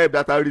has helped,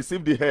 that have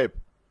received the help.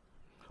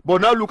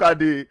 But now look at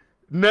the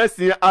next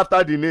thing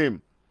after the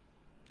name.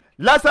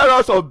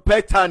 Lazarus of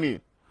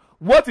Bethany.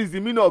 What is the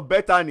meaning of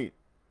Bethany?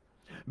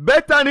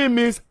 Bethany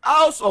means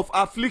house of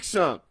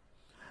affliction.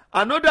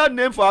 Another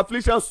name for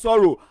affliction,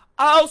 sorrow.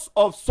 House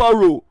of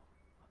sorrow.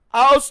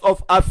 House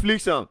of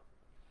affliction.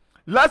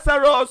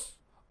 Lazarus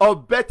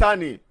of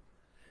Bethany.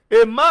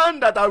 A man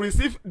that has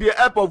received the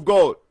help of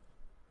God,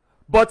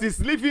 but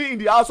is living in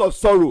the house of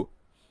sorrow.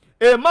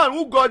 A man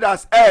who God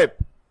has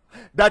helped,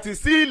 that is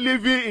still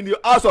living in the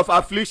house of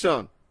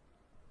affliction.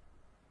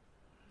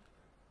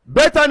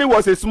 Bethany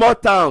was a small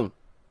town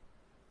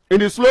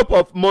in the slope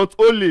of Mount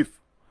Olive.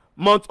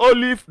 Mount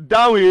Olive,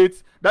 down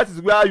it, that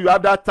is where you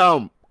have that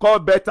town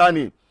called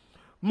Bethany.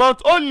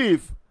 Mount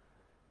Olive,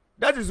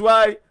 that is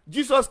why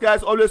Jesus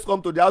Christ always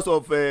come to the house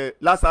of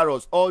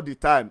Lazarus all the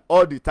time.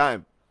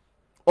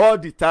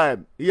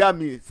 Hear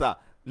me, sir.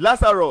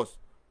 Lazarus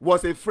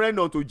was a friend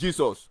unto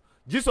Jesus.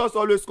 Jesus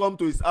always come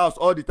to his house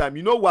all the time.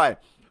 You know why?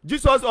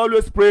 Jesus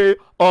always pray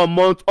on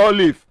Mount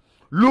Olive.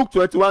 Luke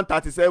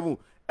 21:37.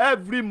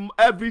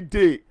 Every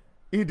day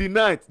in the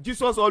night,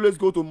 Jesus always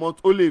go to Mount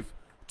Olive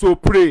to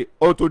pray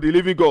unto the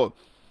living God.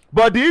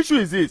 But the issue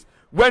is this: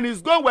 when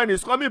he's gone, when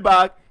he's coming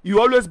back, he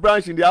always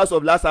branch in the house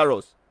of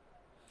Lazarus.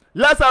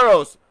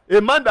 Lazarus,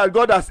 a man that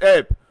God has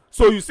helped.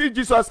 So you see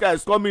Jesus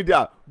Christ coming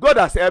there. God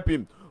has helped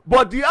him.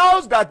 But the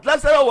house that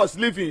Lazarus was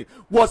living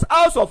was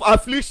house of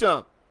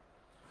affliction.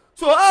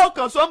 So how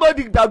can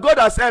somebody that God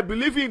has helped be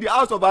living in the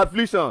house of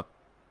affliction?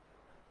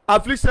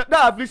 Affliction,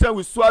 that affliction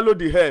will swallow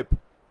the help.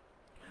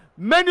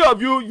 Many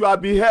of you, you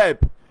have been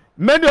helped.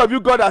 Many of you,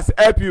 God has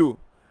helped you.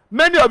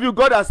 Many of you,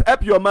 God has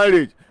helped your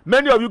marriage.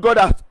 Many of you, God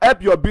has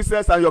helped your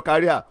business and your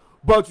career.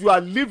 But you are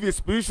living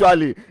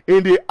spiritually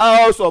in the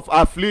house of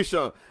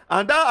affliction.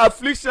 And that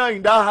affliction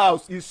in that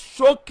house is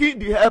choking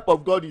the help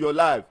of God in your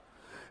life.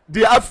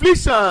 The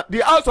affliction,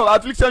 the house of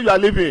affliction you are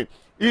living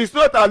is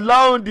not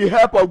allowing the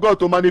help of God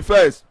to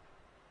manifest.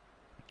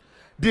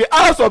 The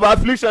house of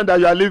affliction that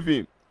you are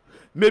living,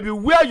 maybe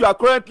where you are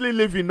currently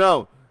living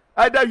now,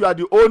 either you are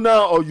the owner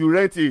or you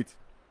rent it.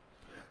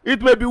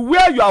 It may be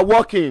where you are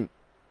working.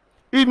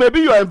 It may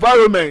be your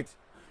environment.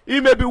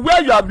 It may be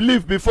where you have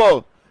lived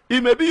before.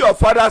 It may be your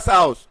father's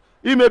house.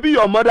 It may be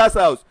your mother's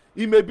house.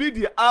 It may be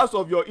the house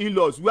of your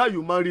in-laws where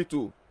you married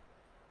to.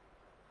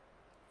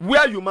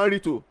 Where you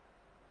married to.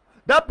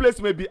 That place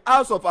may be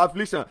house of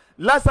affliction.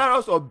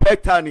 Lazarus of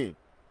Bethany.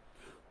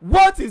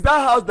 What is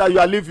that house that you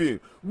are living?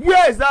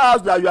 Where is that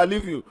house that you are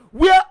living?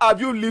 Where have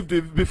you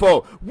lived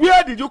before?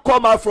 Where did you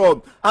come out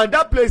from? And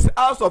that place,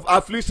 house of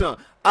affliction.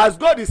 As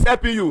God is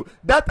helping you,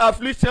 that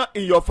affliction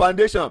in your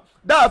foundation,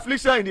 that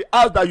affliction in the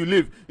house that you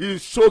live,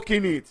 is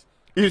choking it.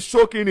 Is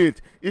choking it.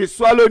 Is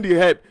swallowing the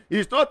help.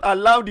 Is not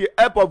allowing the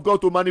help of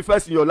God to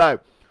manifest in your life.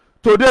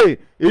 Today,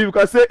 if you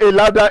can say a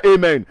louder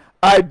amen,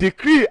 I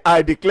decree,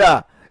 I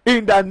declare,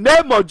 in the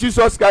name of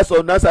Jesus Christ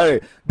of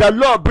Nazareth, the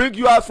Lord bring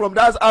you out from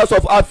that house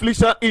of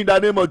affliction in the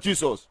name of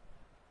Jesus.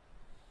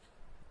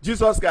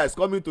 Jesus Christ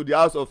coming to the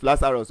house of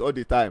Lazarus all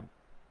the time.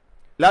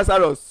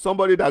 Lazarus,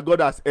 somebody that God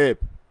has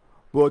helped,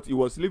 but he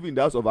was living in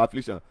the house of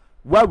affliction.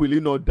 Why will he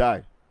not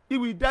die? He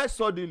will die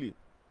suddenly.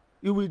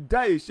 He will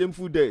die a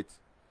shameful death.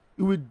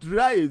 He will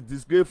die a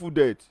disgraceful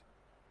death,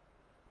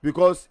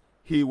 because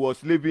he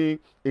was living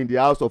in the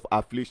house of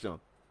affliction.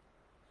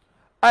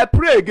 I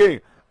pray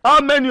again,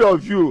 how many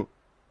of you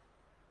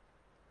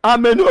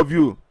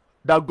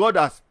that God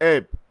has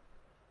helped,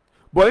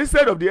 but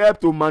instead of the help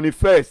to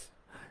manifest,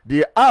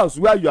 the house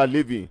where you are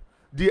living,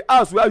 the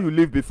house where you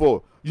lived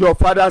before, your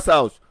father's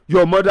house,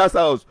 your mother's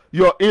house,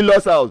 your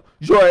in-laws house,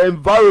 your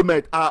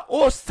environment are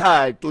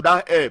hostile to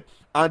that help,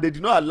 and they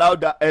did not allow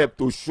that help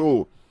to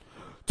show.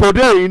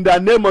 Today, in the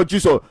name of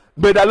Jesus,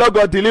 may the Lord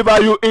God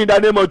deliver you in the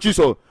name of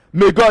Jesus.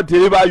 May God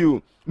deliver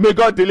you. May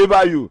God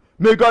deliver you.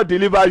 May God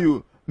deliver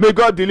you. May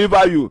God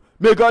deliver you.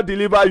 May God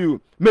deliver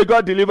you. May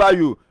God deliver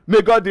you.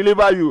 May God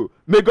deliver you.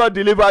 May God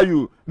deliver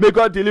you. May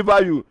God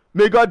deliver you.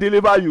 May God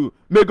deliver you.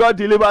 May God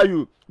deliver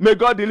you. May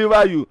God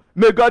deliver you.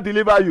 May God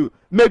deliver you.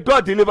 May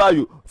God deliver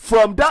you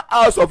from that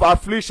house of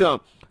affliction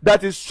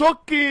that is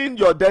choking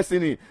your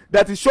destiny,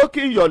 that is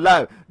choking your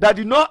life, that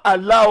did not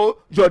allow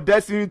your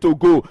destiny to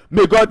go.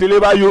 May God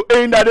deliver you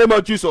in the name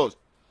of Jesus.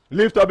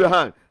 Lift up your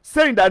hand.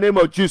 Say in the name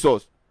of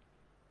Jesus.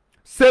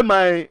 Say,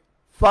 my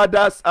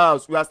father's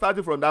house. We are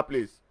starting from that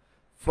place.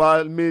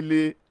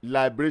 Family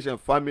liberation,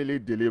 family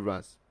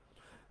deliverance.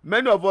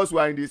 Many of us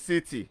were in the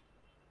city,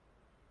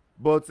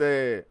 but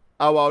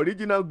our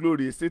original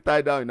glory is still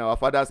tied down in our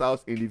father's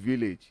house in the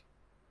village.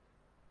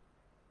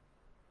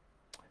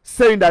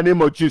 Say in the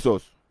name of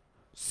Jesus.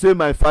 Say,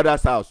 my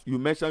father's house. You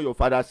mention your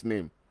father's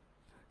name.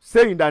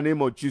 Say in the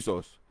name of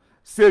Jesus.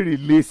 Say,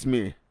 release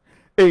me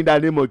in the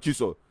name of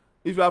Jesus.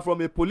 If you are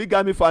from a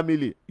polygamy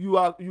family,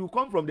 you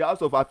come from the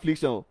house of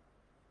affliction.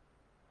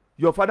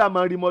 Your father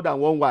married more than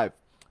one wife.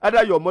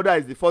 Either your mother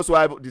is the first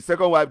wife, the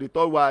second wife, the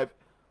third wife,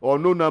 or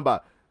no number.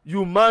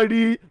 You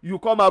marry, you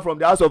come out from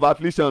the house of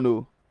affliction.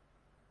 Oh.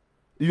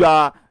 You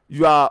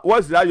are,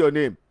 what's that your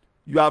name?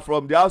 You are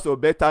from the house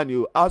of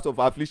Bethany, house of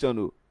affliction.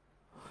 Oh.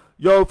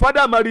 Your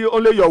father married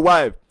only your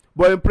wife,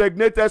 but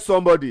impregnated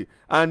somebody,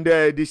 and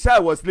the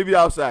child was living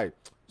outside.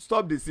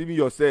 Stop deceiving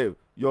yourself.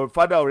 Your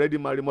father already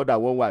married more than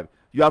one wife.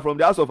 You are from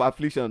the house of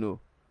affliction. Oh.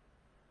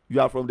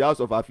 You are from the house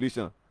of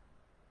affliction.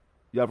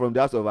 You are from the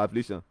house of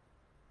affliction.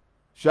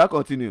 Shall I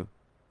continue?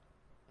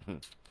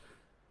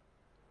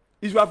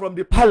 If you are from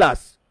the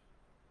palace,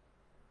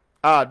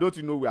 don't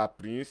you know we are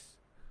prince?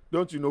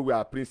 Don't you know we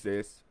are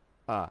princess?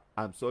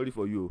 I'm sorry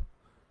for you.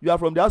 You are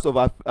from the house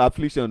of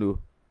affliction. Oh.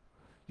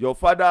 Your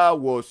father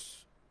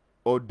was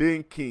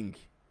ordained king,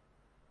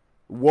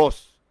 or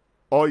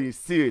is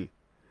still.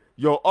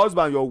 Your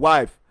husband, your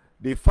wife,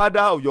 the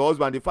father of your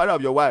husband, the father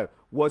of your wife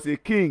was a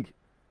king,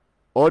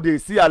 or they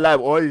still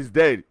alive, or is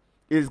dead.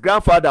 His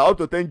grandfather, up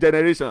to 10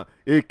 generations,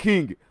 a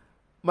king.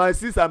 My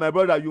sister, my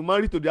brother, you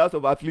married to the house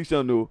of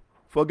affliction. No,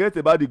 forget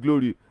about the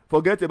glory,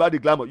 forget about the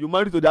glamour. You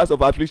married to the house of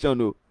affliction.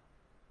 No.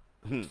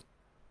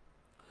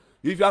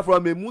 If you are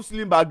from a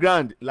Muslim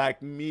background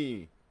like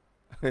me,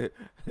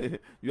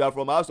 you are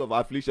from house of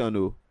affliction.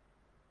 No.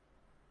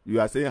 You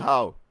are saying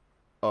how?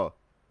 Oh.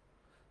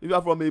 If you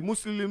are from a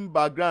Muslim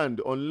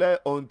background,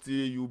 until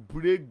you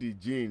break the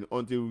gene,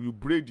 until you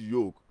break the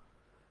yoke,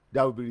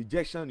 there will be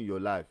rejection in your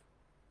life.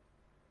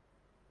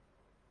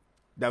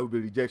 There will be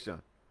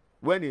rejection.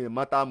 when it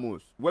matter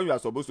most, when you are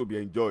supposed to be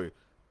enjoying,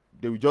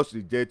 they will just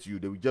reject you.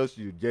 They will just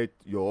reject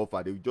your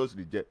offer. They will just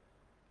reject.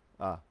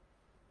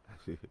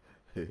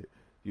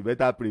 You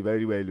better pray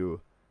very well,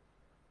 oh.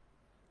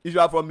 If you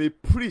are from a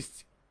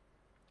priest,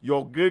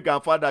 your great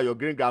grandfather, your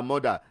great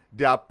grandmother,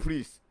 they are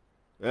priests,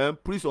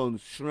 priests on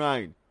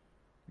shrine.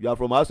 You are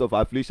from house of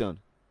affliction.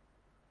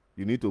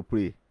 You need to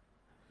pray.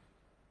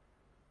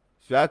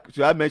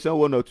 Should I mention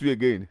one or two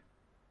again?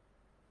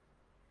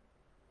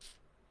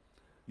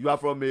 You are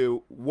from a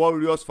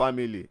warriors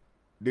family.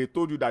 They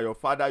told you that your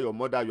father, your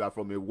mother, you are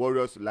from a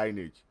warriors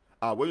lineage.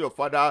 When your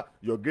father,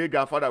 your great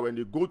grandfather, when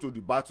they go to the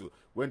battle,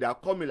 when they are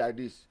coming like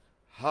this,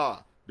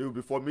 they will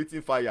be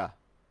vomiting fire.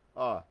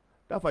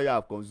 That fire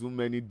have consumed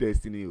many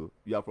destiny.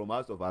 You are from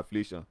house of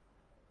affliction.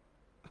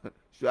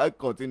 Should I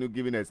continue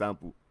giving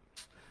example?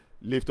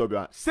 Lift up your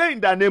hand. Say in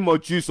the name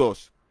of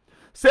Jesus.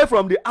 Say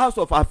from the house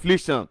of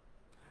affliction.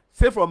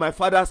 Say from my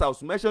father's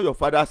house. Mention your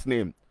father's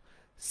name.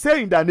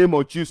 Say in the name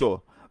of Jesus.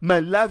 My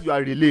life you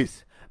are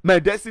released. My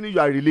destiny you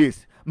are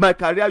released. My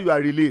career you are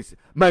released.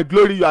 My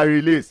glory you are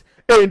released.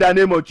 In the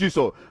name of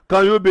Jesus.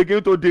 Can you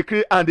begin to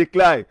decree and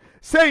declare?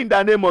 Say in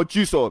the name of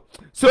Jesus.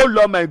 So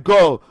Lord my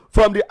God,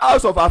 from the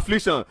house of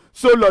affliction,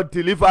 so Lord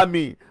deliver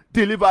me.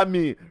 Deliver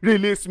me,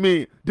 release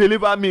me,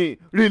 deliver me,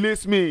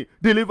 release me,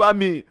 deliver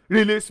me,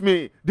 release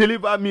me,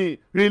 deliver me,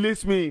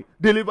 release me,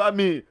 deliver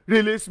me,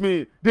 release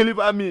me,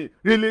 deliver me,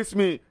 release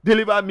me,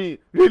 deliver me,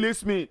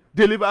 release me,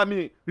 deliver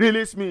me,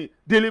 release me,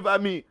 deliver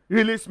me,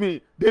 release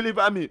me,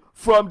 deliver me.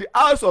 From the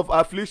house of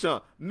affliction,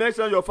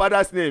 mention your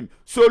father's name.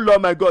 So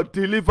Lord my God,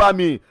 deliver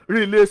me,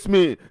 release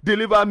me,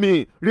 deliver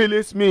me,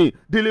 release me,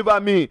 deliver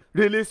me,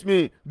 release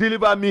me,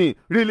 deliver me,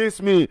 release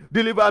me,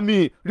 deliver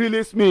me,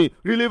 release me,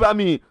 deliver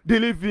me,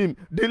 deliver me,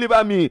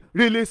 deliver me,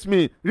 release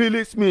me,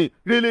 release me,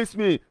 release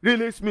me,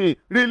 release me,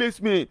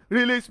 release me,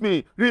 release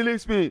me,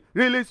 release me,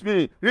 release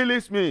me,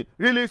 release me,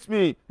 release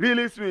me,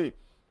 release me.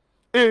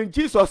 In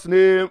Jesus'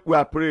 name we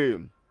are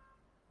praying.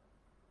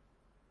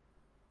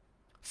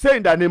 Say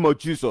in the name of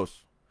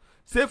Jesus.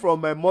 Say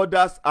from my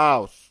mother's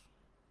house,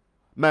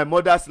 my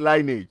mother's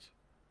lineage.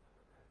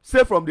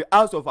 Say from the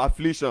house of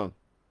affliction.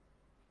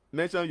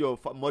 Mention your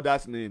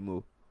mother's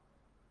name.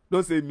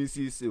 Don't say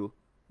Mrs. You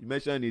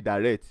mention it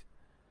direct.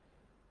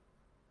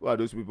 Who are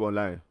those people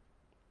online?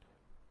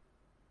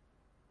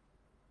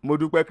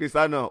 Modupe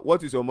Christiana,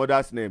 what is your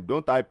mother's name?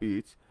 Don't type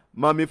it.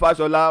 Mami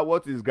Fashola,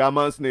 what is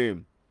grandma's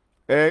name?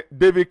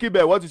 David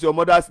Kibe, what is your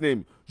mother's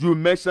name? You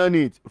mention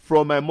it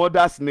from my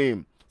mother's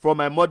name, from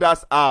my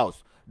mother's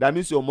house. That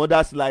means your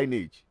mother's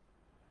lineage.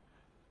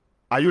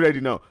 Are you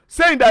ready now?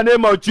 Say in the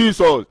name of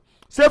Jesus.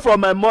 Say from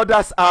my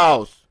mother's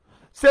house.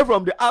 Say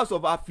from the house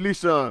of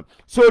affliction.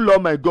 So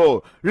Lord my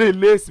God,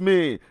 release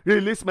me,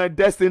 release my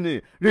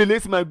destiny,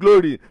 release my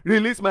glory,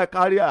 release my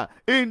career.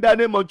 In the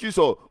name of Jesus.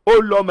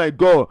 Oh Lord my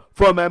God,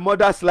 from my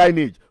mother's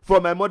lineage,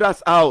 from my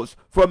mother's house,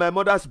 from my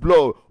mother's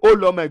blood. Oh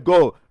Lord my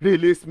God,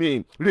 release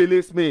me,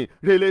 release me,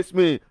 release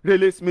me,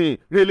 release me,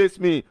 release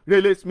me,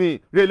 release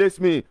me, release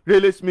me,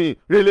 release me,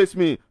 release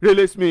me,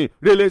 release me,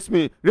 release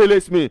me,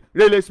 release me,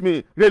 release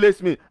me,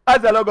 release me.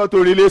 Ask the Lord God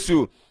to release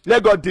you.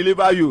 Let God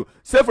deliver you.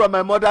 Say from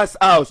my mother's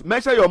house.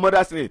 Mention your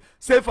mother's name.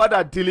 Say,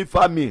 Father,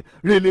 deliver me.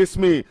 Release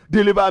me.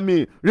 Deliver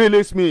me.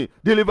 Release me.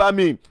 Deliver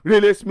me.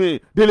 Release me.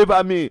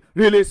 Deliver me.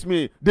 Release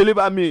me.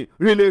 Deliver me.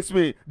 Release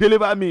me.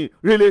 Deliver me.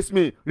 Release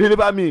me.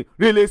 Deliver me.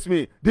 Release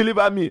me.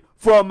 Deliver me.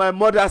 From my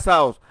mother's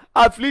house.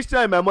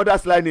 Affliction in my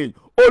mother's lineage.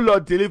 Oh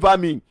Lord, deliver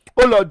me.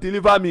 Oh Lord,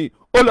 deliver me.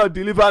 Oh Lord,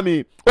 deliver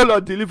me. Oh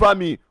Lord, deliver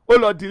me. Oh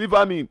Lord,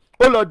 deliver me.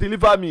 Oh Lord,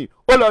 deliver me.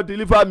 Oh Lord,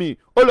 deliver me.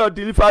 Oh Lord,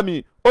 deliver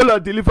me.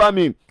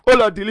 Oh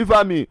Lord, deliver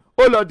me.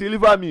 Oh Lord,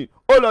 deliver me.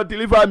 Oh Lord,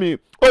 deliver me.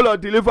 Oh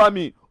Lord, deliver me. Oh Lord, deliver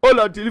me. Oh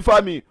Lord,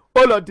 deliver me.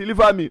 Oh Lord,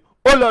 deliver me.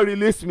 Oh Lord,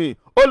 release me.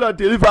 Oh Lord,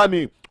 deliver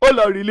me. Oh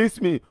Lord,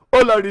 release me.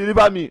 Oh Lord,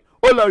 deliver me.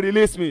 Oh Lord,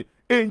 release me.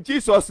 In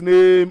Jesus'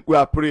 name we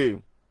are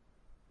praying.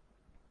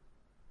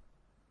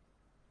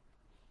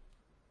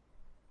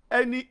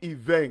 Any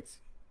event,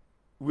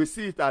 we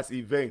see it as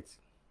event.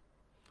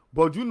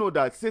 But you know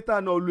that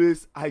Satan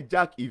always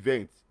hijack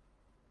events.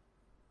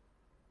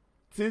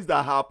 Things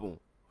that happen,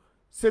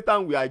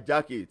 Satan will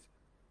hijack it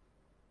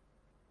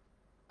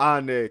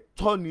and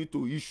turn it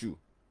to issue.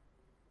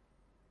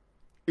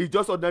 It's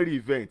just ordinary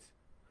event,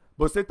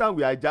 but Satan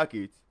will hijack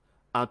it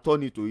and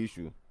turn it to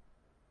issue,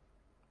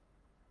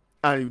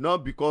 and it will now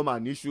become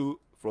an issue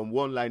from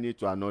one lineage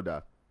to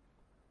another.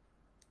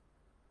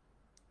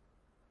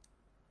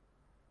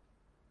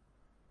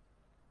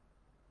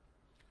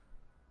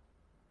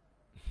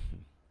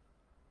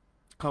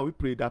 Can we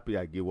pray that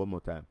prayer again one more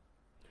time?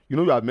 You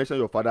know, you have mentioned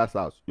your father's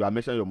house. You have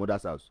mentioned your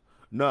mother's house.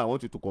 Now I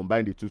want you to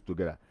combine the two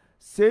together.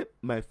 Say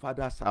my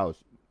father's house.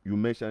 You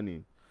mention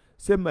him.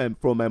 Say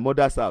from my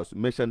mother's house.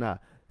 Mention her.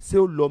 Say,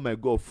 oh Lord my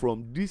God,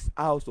 from this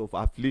house of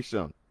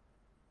affliction,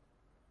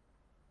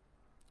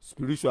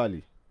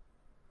 spiritually,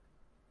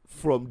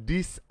 from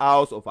this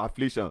house of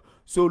affliction,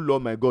 so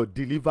Lord my God,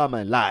 deliver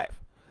my life,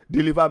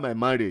 deliver my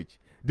marriage,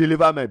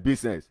 deliver my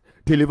business,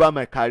 deliver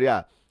my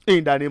career.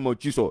 In the name of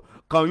Jesus.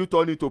 Can you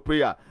turn it to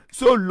prayer?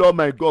 So Lord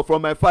my God,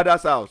 from my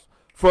father's house,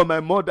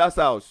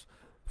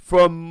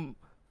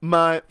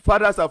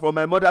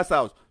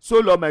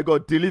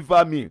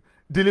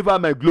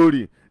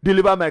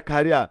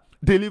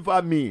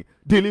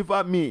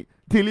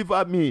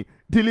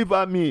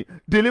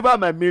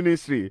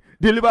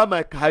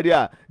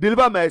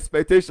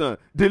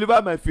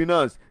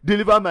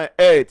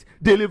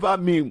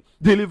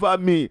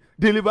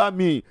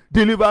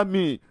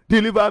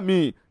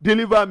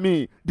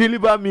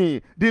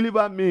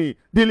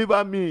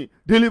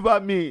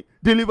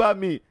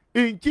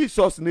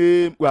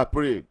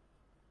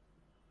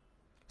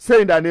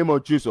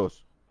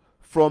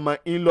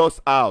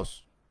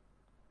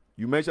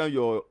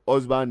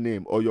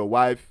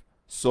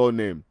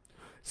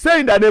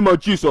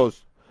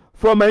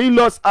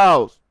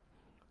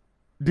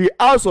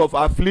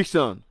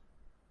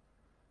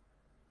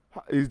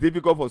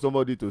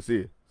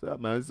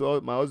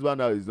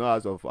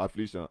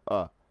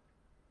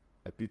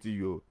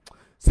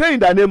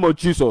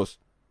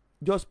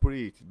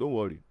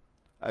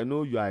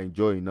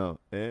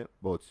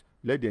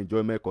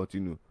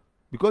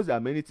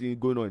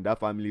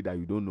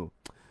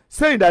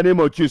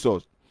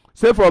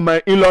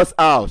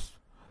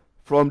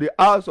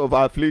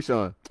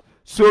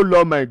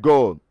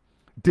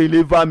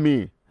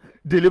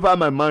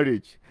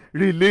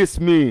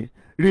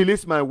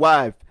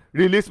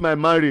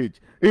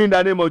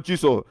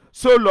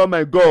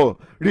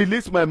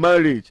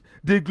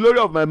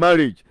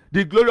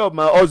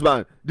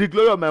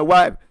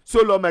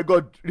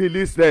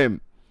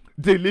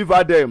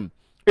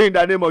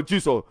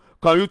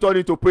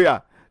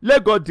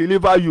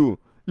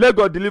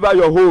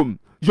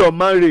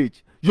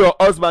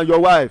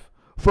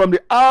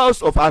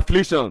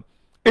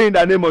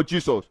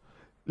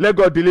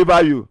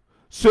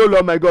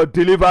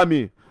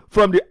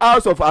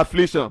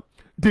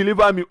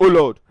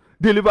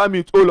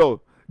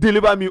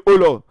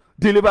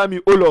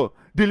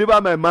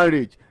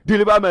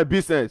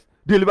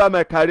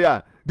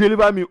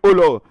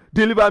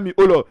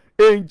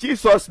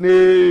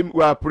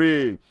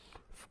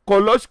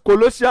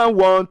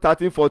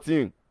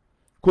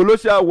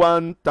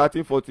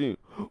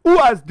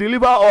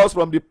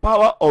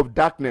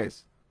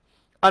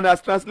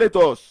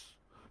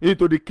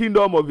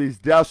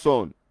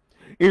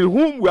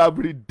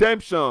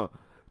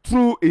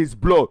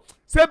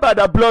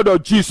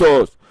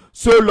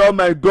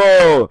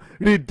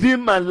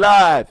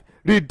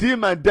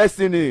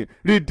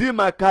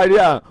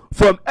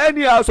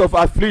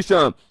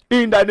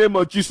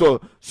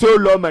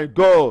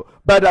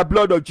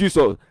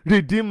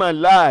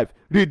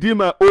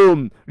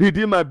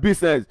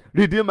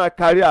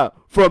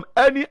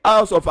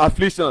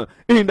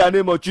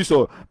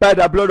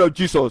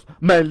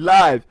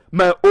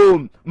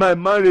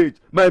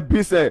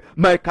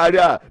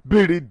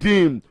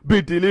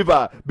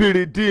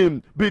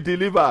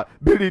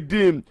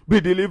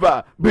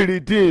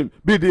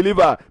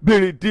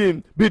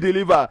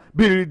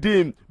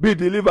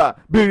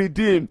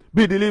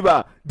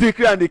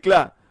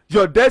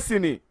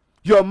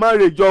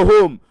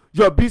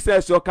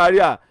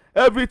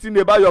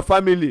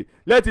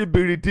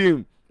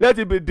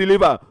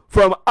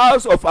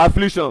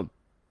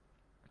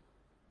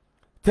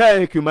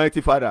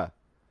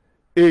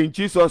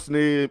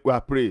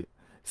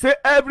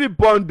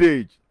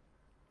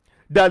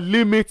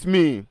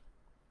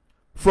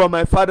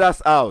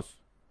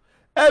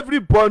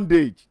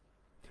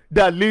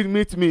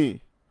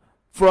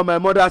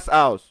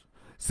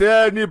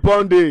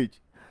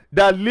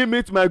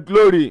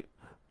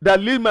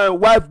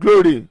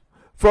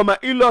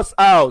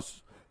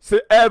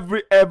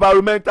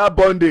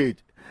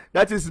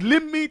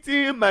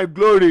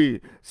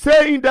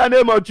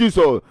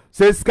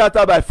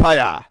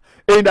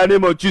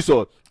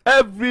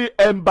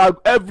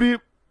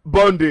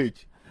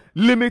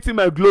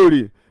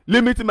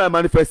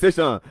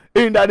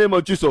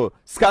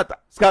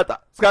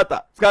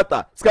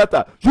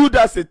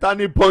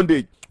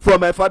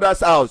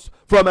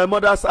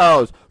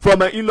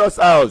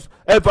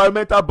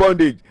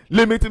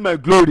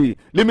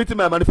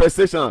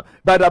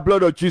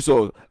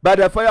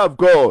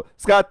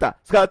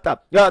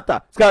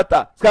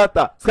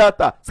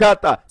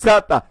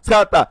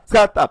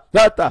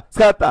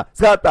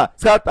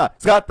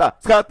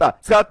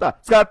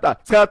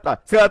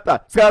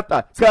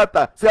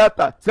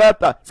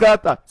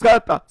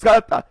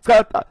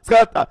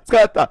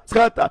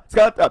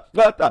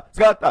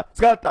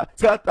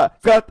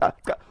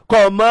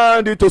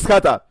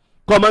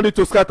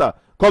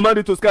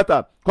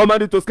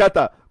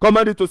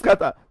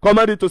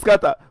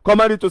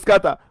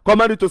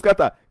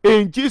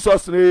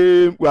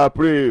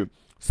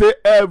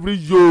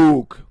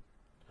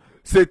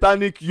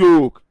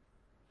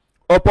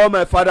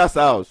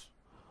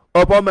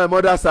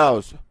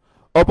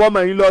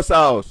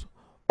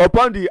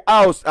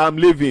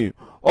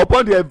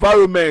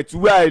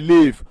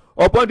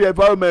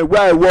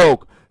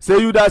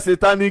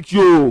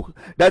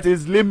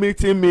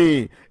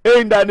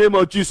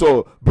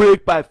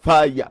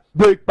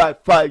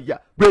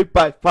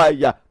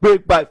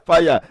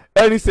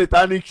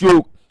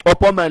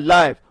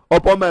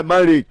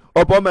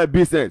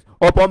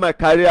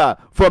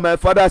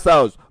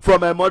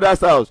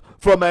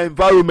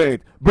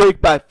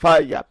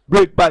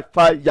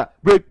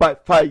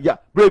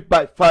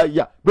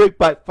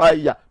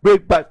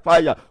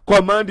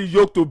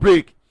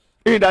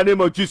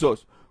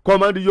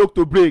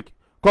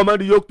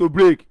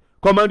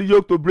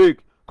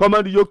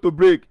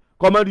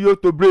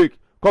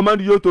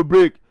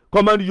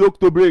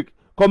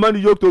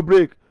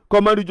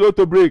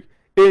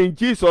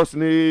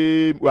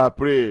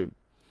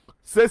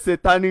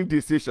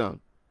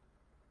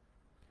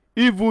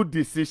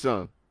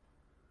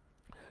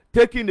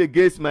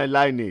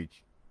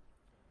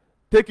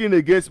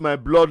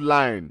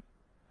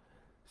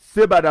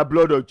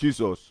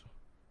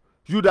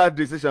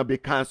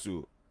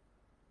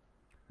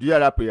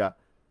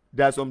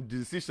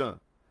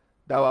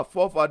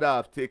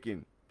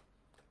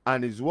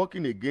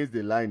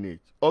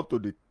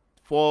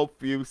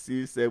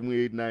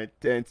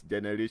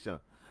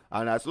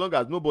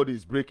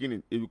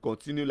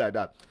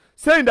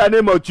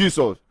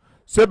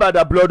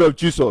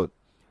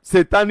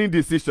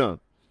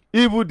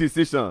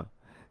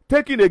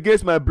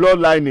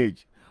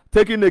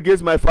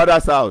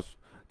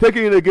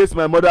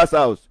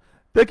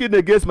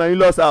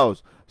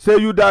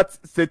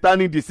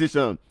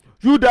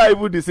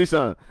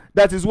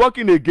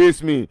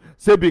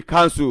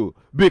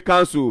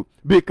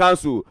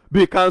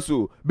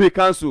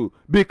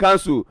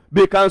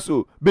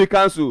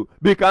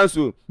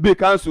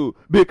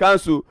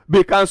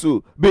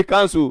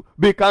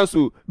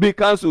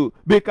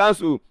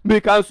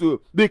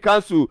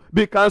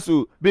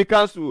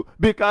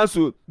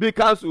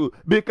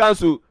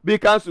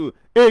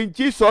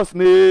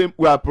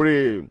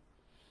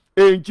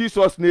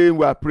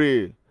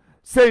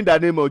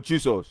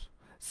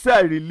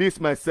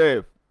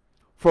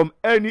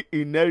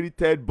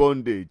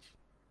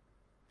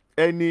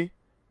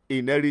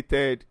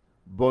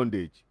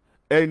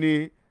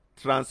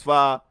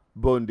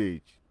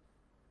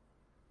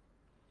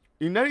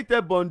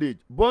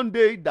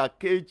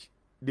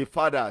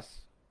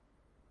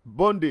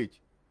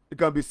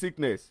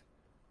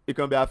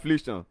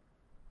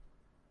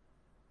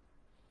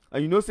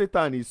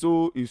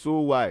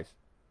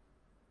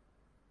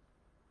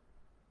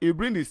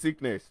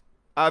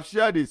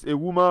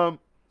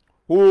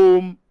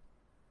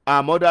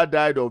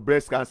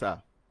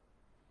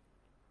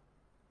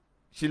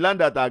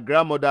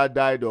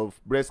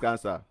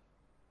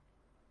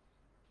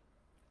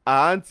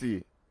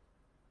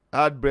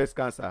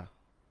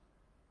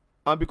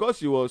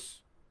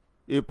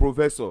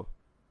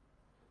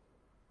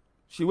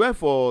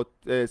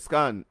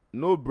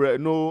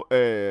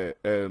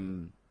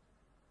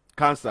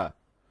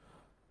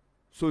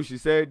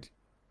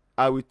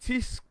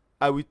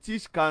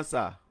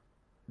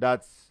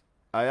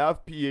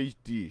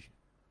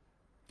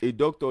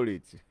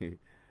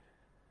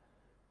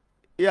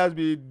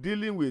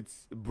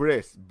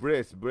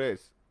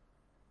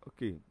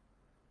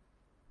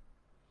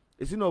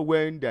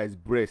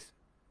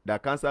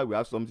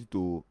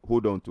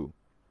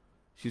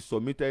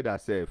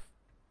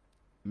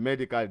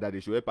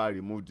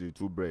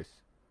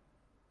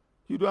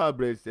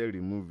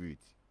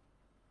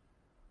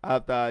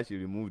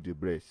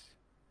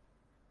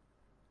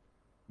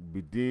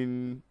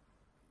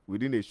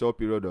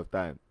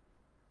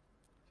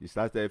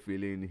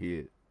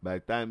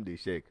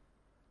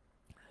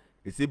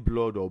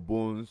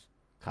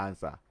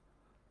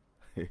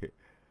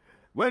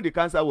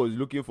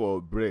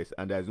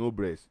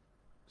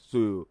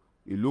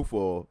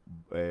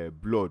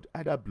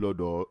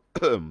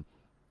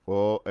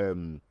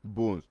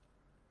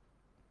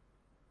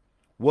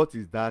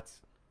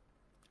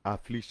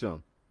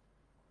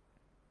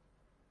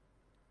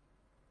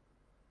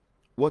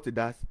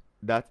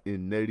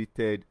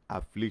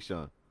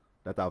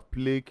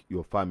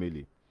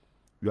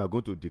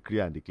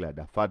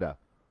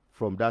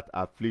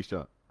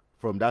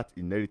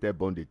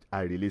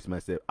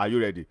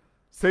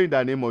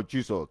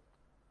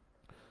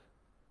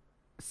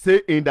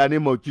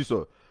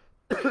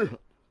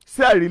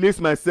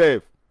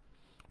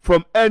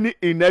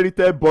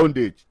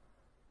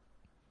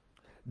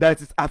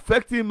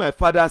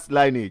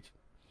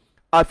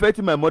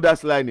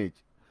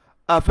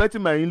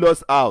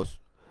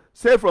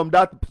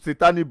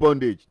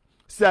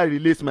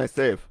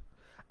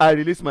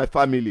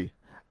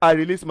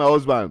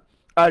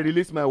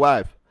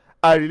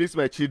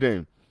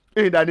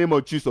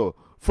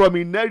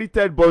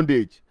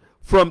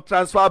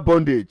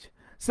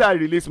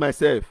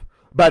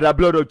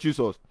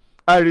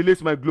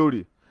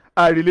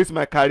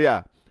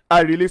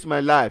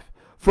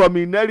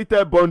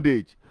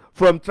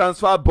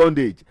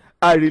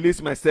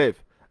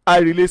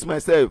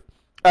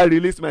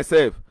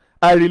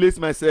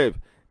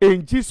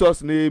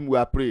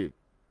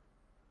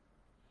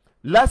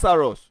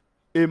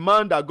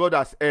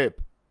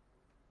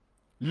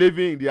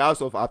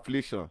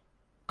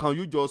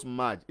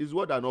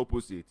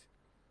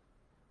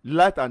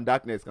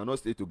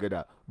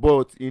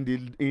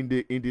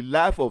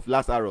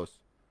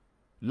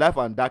 Light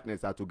and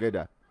darkness are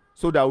together.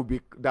 So there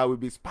will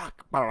be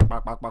spark.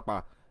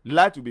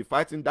 Light will be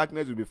fighting,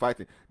 darkness will be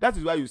fighting. That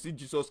is why you see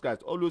Jesus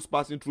Christ always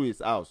passing through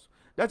his house.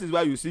 That is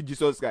why you see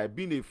Jesus Christ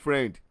being a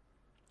friend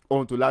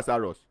unto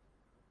Lazarus,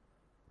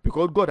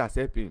 because God has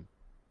helped him.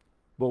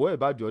 But what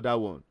about the other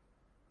one?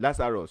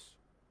 Lazarus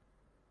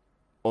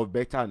of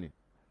Bethany,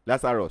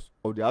 Lazarus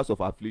of the house of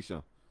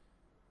affliction.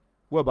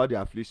 What about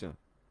the affliction?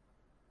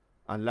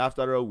 And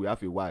after all, we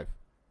have a wife,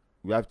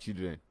 we have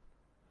children.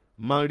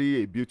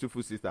 Marry a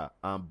beautiful sister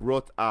and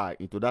brought her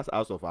into that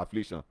house of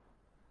affliction,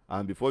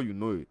 and before you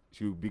know it,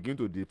 she will begin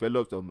to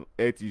develop some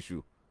health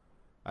issue,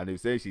 and they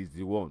say she's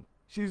the one.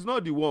 She's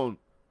not the one.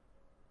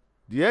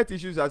 The health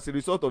issues as a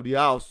result of the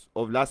house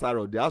of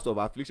Lazarus, the house of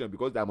affliction,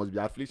 because there must be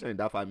affliction in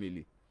that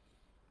family,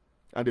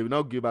 and they will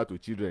now give birth to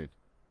children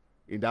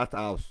in that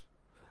house,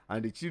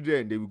 and the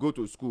children, they will go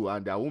to school,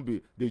 and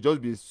they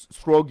just be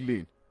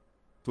struggling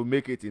to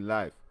make it in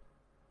life.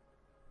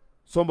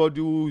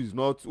 Somebody who is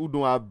not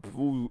well,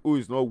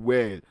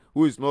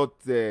 who is not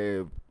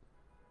they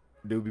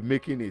will be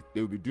making it,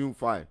 they will be doing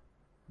fine,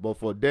 but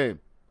for them,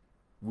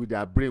 with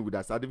their brain, with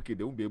their certificate,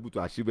 they won't be able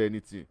to achieve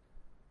anything.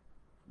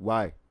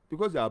 Why?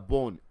 Because they are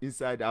born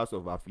inside the house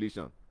of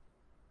affliction.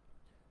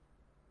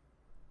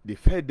 They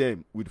fed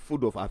them with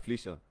food of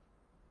affliction.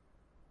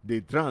 They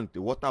drank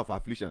the water of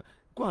affliction.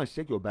 Go and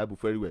check your Bible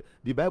very well.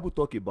 The Bible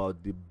talk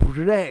about the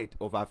bread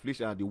of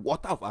affliction and the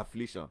water of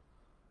affliction.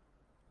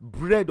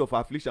 Bread of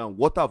affliction,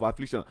 water of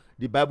affliction.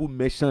 The Bible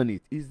mention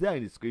it. It's there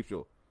in the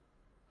scripture.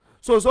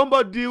 So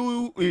somebody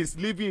who is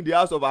living in the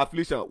house of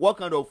affliction, what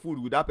kind of food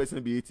will that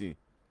person be eating?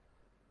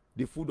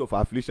 The food of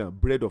affliction,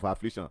 bread of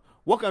affliction.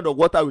 What kind of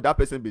water will that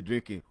person be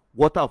drinking?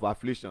 Water of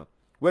affliction.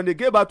 When they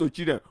give birth to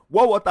children,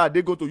 what water are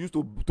they going to use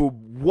to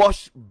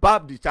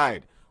bath the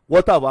child?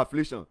 Water of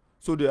affliction.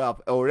 So they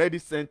have already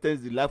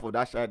sentenced the life of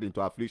that child into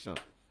affliction.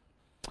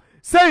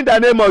 Say in the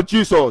name of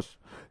Jesus,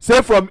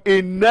 say from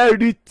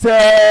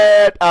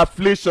inherited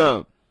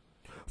affliction,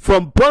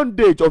 from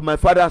bondage of my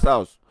father's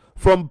house,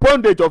 from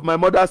bondage of my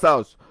mother's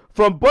house,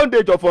 from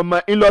bondage of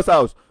my in-laws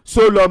house.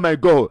 So Lord my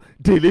God,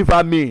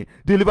 deliver me,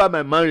 deliver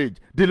my marriage,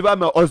 deliver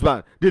my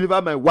husband,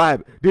 deliver my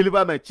wife,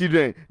 deliver my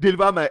children,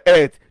 deliver my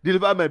health,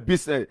 deliver my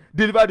business,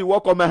 deliver the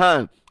work of my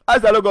hand.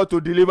 Ask the Lord God to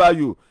deliver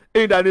you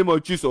in the name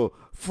of Jesus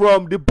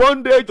from the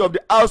bondage of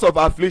the house of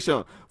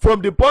affliction,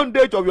 from the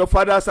bondage of your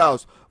father's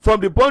house, from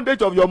the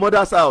bondage of your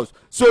mother's house.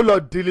 So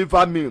Lord,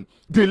 deliver me,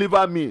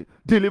 deliver me,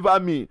 deliver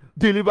me,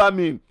 deliver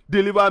me,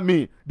 deliver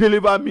me,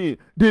 deliver me,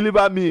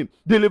 deliver me,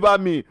 deliver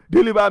me,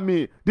 deliver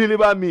me,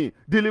 deliver me,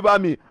 deliver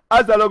me.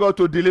 Ask the Lord God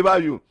to deliver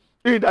you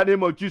in the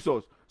name of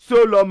Jesus.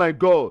 So Lord my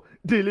God,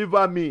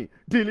 deliver me,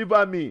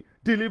 deliver me,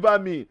 deliver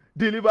me,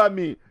 deliver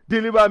me,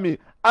 deliver me.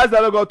 Ask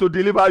the Lord God to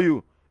deliver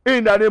you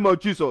in the name of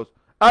Jesus.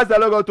 Ask the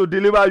Lord God to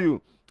deliver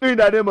you in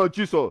the name of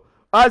Jesus.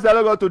 Ask the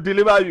Lord God to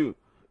deliver you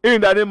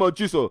in the name of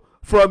Jesus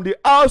from the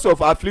house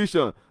of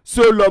affliction.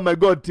 So Lord my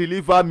God,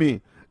 deliver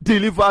me,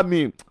 deliver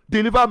me,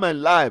 deliver my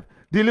life,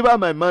 deliver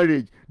my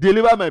marriage,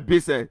 deliver my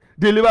business,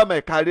 deliver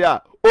my career.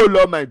 Oh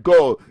Lord my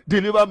God,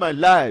 deliver my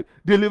life,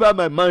 deliver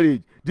my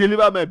marriage,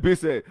 deliver my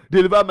business,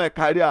 deliver my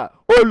career.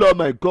 Oh Lord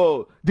my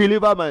God,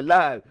 deliver my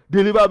life,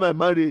 deliver my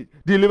marriage,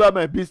 deliver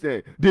my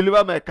business,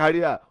 deliver my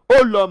career.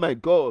 Oh Lord my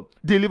God,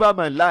 deliver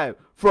my life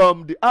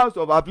from the house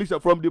of affliction,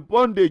 from the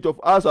bondage of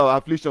house of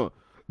affliction.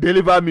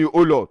 Deliver me,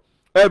 oh Lord.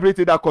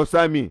 Everything that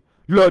concerns me,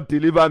 Lord,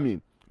 deliver me.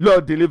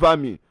 Lord, deliver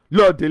me.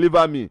 Lord,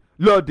 deliver me.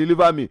 Lord,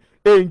 deliver me.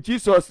 In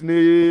Jesus'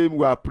 name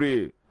we are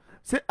praying.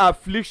 Say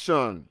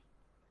affliction.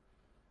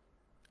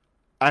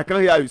 I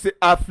can't hear you. Say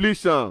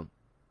affliction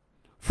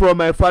from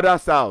my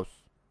father's house.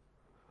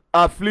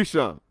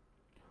 Affliction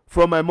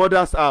from my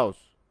mother's house.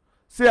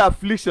 Say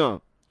affliction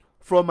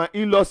from my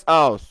in-laws'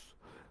 house.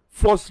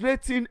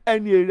 Frustrating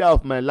any area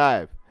of my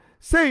life.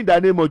 Say in the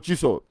name of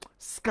Jesus,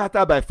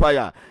 scatter by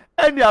fire.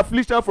 Any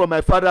affliction from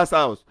my father's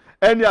house,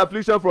 any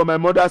affliction from my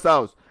mother's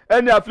house,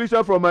 any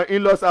affliction from my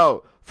in-laws'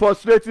 house,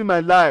 frustrating my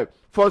life,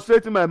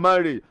 frustrating my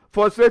marriage,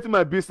 frustrating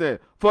my business,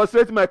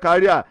 frustrating my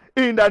career,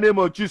 in the name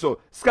of Jesus,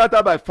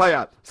 scatter by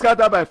fire,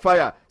 scatter by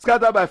fire,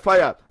 scatter by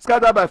fire,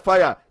 scatter by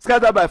fire,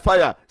 scatter by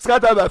fire,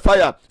 scatter by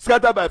fire,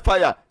 scatter by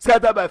fire,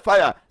 scatter by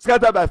fire,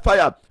 scatter by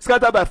fire,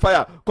 scatter by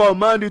fire.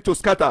 Command it to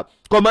scatter,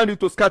 command it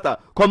to scatter,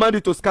 command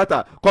it to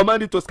scatter,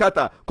 command it to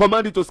scatter,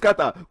 command it to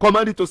scatter,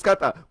 command it to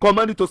scatter,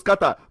 command it to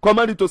scatter,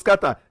 command it to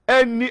scatter.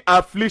 Any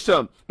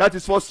affliction that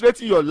is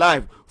frustrating your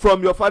life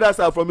from your father's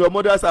house, from your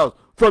mother's house,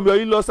 from your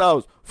in-laws'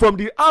 house, from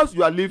the house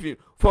you are living,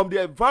 from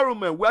the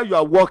environment where you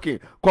are working,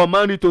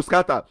 command it to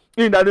scatter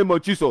in the name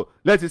of Jesus.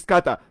 Let it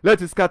scatter,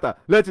 let it scatter,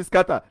 let it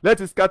scatter,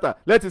 let it scatter,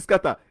 let it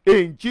scatter.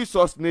 In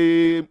Jesus'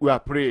 name we are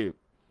praying.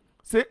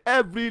 Say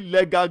every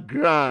legal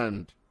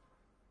grant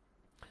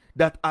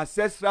that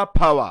ancestral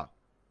power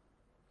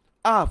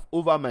have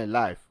over my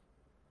life,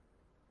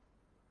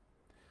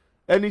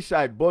 any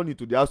child born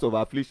into the house of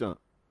affliction,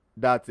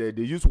 that they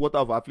use water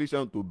of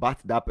affliction to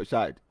bath that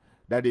child,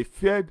 that they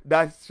fed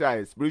that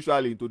child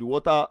spiritually into the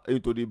water,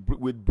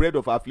 with bread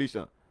of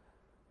affliction.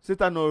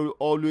 Satan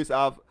always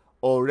have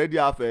already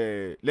have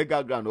a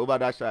legal ground over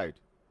that child,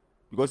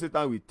 because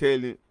Satan will tell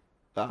him,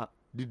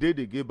 the day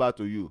they gave birth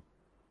to you,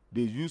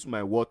 they use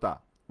my water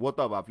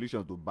of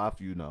affliction to bath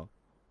you now.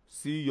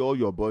 See all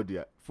your body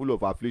full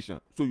of affliction,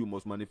 so you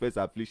must manifest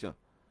affliction.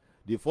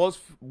 The first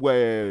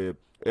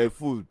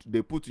food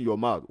they put in your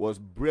mouth was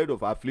bread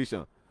of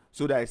affliction,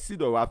 so that a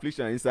seed of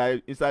affliction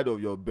inside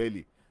of your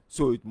belly,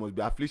 so it must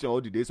be affliction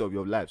all the days of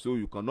your life, so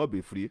you cannot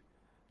be free.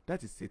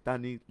 That is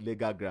satanic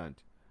legal ground.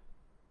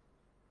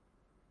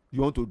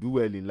 You want to do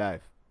well in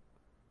life,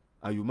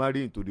 and you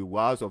marry into the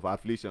house of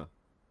affliction.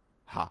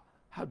 How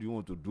do you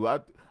want to do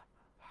that?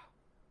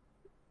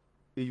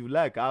 If you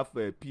like, have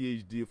a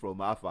PhD from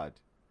Harvard,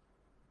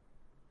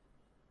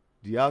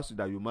 the house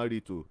that you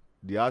marry to,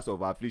 the house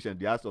of affliction,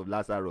 the house of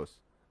Lazarus,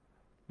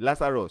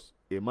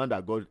 a man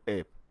that God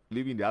help,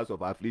 live in the house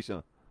of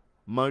affliction,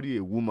 marry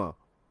a woman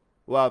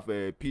who have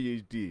a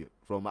PhD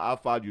from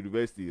Harvard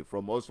University,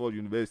 from Oxford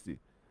University.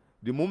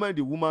 The moment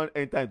the woman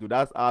enter into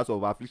that house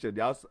of affliction,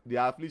 the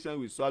affliction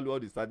will swallow all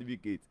the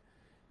certificates.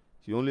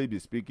 She only be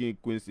speaking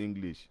Queen's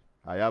English.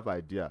 I have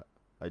idea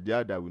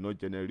that will not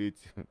generate.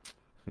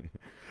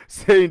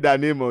 Say in the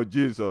name of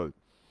Jesus.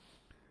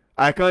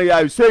 I can't hear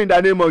you. Say in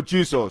the name of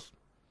Jesus.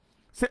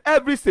 Say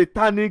every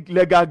satanic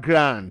legal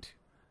ground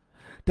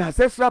that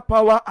ancestral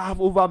power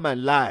have over my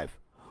life,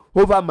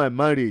 over my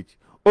marriage,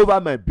 over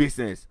my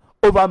business,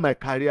 over my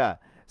career.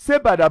 Say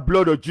by the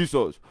blood of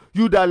Jesus,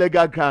 you that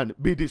legal ground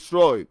be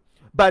destroyed.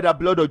 By the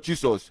blood of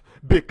Jesus,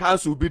 be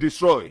cancelled, be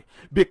destroyed.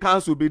 Be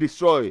cancelled, be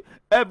destroyed.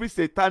 Every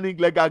satanic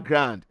legal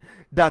ground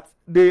that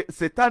the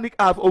satanic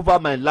have over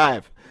my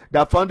life,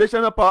 the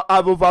foundational power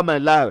have over my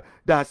life,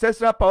 the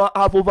ancestral power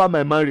have over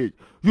my marriage,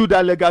 you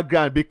that legal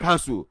ground be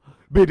cancelled,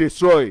 be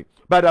destroyed.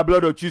 By the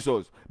blood of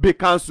Jesus, be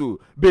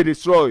cancelled, be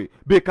destroyed,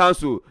 be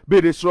cancelled,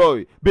 be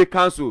destroyed, be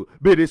cancelled,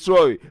 be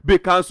destroyed, be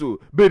cancelled,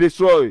 be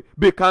destroyed,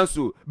 be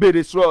cancelled, be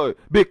destroyed,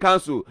 be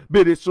cancelled,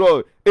 be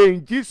destroyed.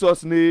 In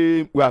Jesus'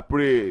 name we are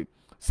praying.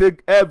 Say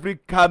every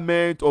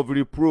garment of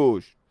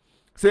reproach,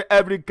 say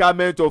every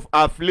garment of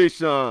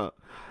affliction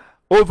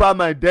over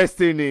my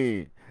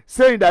destiny,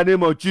 say in the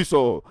name of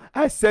Jesus,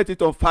 I set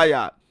it on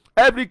fire.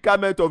 Every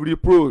garment of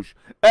reproach,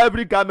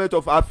 every garment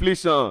of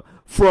affliction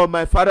from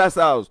my father's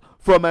house,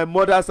 from my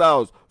mother's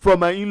house, from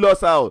my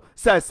in-laws house,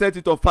 say I set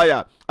it on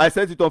fire. I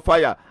set it on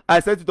fire. I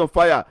set it on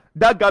fire.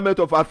 That garment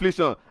of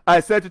affliction, I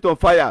set it on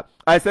fire.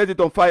 I set it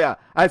on fire.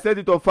 I set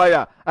it on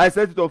fire. I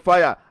set it on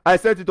fire. I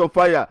set it on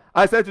fire.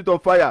 I set it on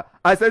fire.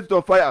 I set it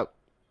on fire.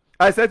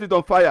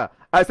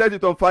 I set it on fire. I set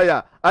it on fire.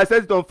 I set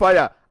it on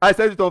fire. I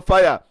set it on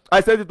fire. I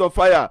set it on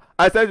fire.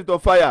 I set it on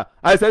fire.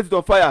 I set it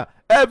on fire.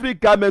 Every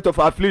garment of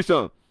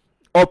affliction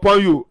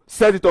upon you,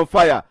 set it on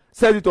fire.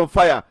 Set it on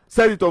fire.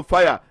 Set it on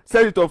fire.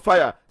 Set it on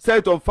fire. Set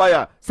it on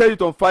fire. Set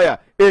it on fire.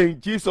 In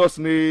Jesus'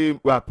 name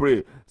we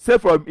pray. Say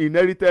from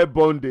inherited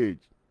bondage,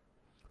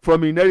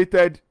 from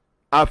inherited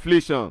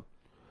affliction,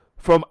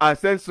 from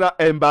ancestral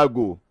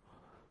embargo,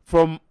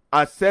 from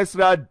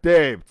ancestral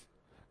debt.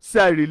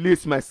 Say I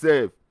release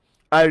myself.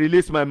 I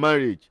release my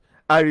marriage.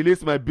 I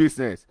release my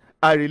business.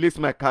 I release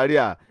my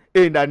career.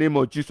 In the name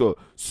of Jesus.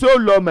 So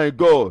Lord my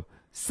God,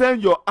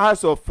 send your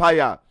house of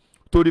fire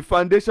to the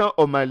foundation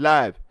of my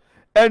life.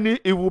 Any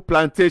evil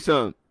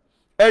plantation,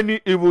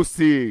 any evil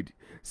seed,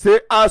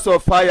 say house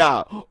of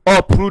fire,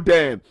 uproot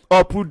them,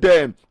 uproot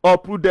them,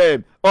 uproot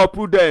them,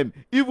 uproot them.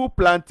 Evil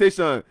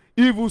plantation,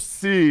 evil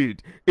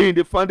seed in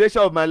the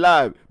foundation of my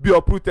life, be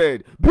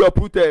uprooted, be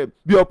uprooted,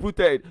 be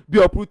uprooted,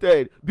 be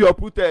uprooted, be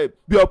uprooted,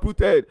 be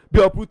uprooted,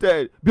 be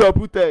uprooted, be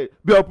uprooted,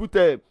 be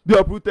uprooted, be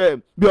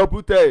uprooted, be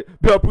uprooted,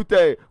 be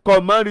uprooted.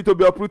 Command it to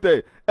be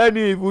uprooted.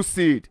 Any evil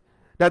seed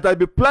that has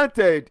been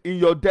planted in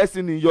your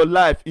destiny, in your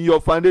life, in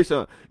your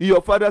foundation, in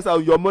your father's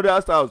house, your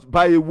mother's house,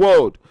 by a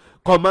word,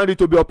 command it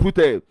to be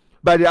uprooted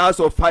by the house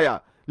of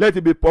fire. Let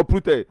it be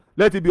uprooted.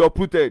 Let it be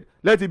uprooted.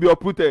 Let it be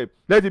uprooted.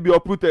 Let it be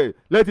uprooted.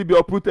 Let it be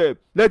uprooted.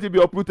 Let it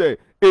be uprooted.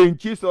 In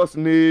Jesus'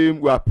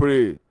 name we are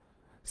praying.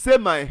 Say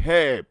my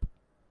help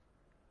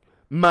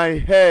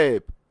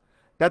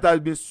that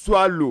has been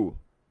swallowed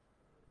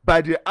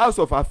by the house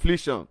of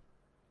affliction.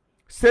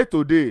 Say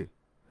today,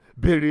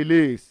 be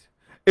released.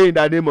 In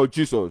the name of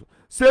Jesus.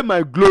 Say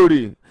my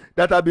glory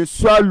that has been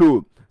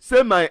swallowed.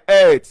 Say my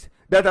health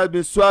that has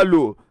been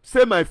swallowed.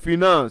 Say my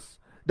finance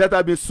that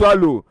has been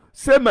swallowed.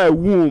 Say my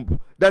womb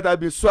that has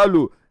been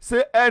swallowed.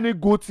 Say any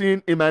good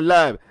thing in my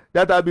life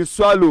that has been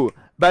swallowed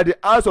by the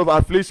house of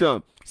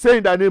affliction. Say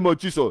in the name of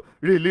Jesus,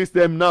 release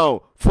them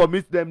now,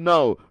 formit them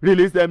now,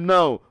 release them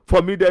now,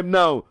 formit them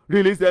now,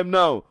 release them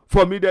now,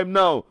 formit them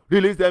now,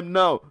 release them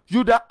now.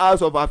 You that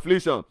house of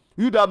affliction,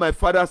 you that my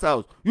father's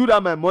house, you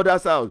that my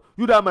mother's house,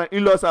 you that my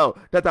in-laws house,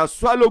 that have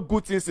swallowed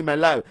good things in my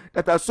life,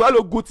 that have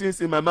swallowed good things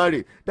in my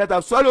marriage, that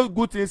have swallowed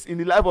good things in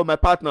the life of my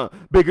partner,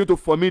 begin to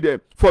formit them,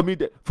 formit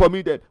them,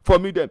 formit them,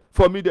 formit them,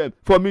 formit them,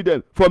 formit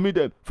them, formit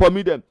them,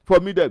 formit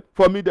them,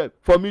 formit them,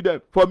 formit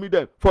them, formit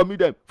them, formit them, formit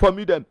them,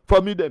 formit them,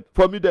 formit them,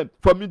 formit them,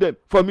 formit them,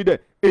 formit them.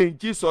 In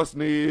Jesus'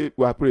 name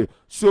we pray.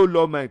 So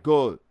Lord my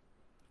God,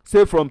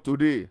 say from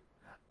today,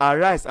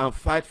 arise and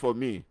fight for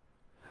me.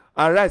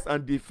 Arise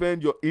and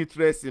defend your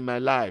interest in my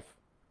life.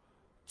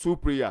 2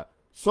 prayer.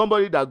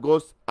 Somebody that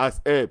God has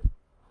helped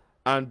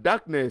and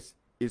darkness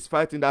is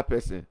fighting that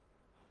person.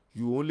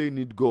 You only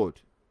need God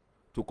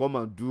to come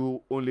and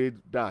do only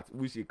that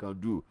which he can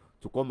do,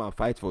 to come and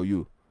fight for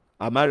you.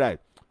 Am I right?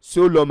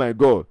 So Lord my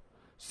God,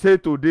 say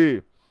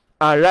today,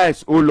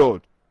 arise, O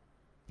Lord.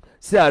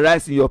 Say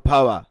arise in your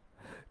power.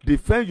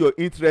 Defend your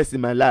interest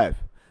in my life.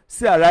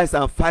 Say arise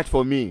and fight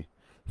for me.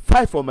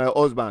 Fight for my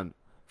husband.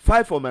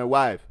 Fight for my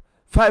wife.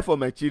 Fight for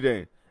my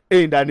children.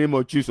 In the name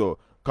of Jesus.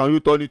 Can you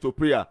turn it to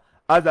prayer?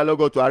 Ask the Lord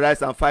God to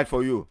arise and fight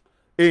for you.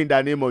 In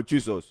the name of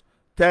Jesus.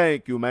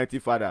 Thank you, mighty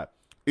Father.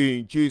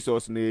 In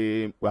Jesus'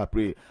 name we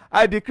pray.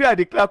 I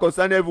declare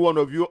concerning every one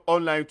of you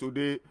online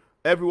today,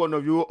 every one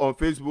of you on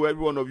Facebook,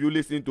 every one of you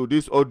listening to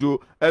this audio,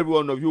 every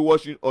one of you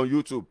watching on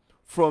YouTube,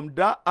 from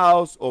that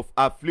house of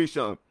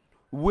affliction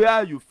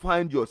where you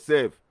find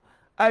yourself,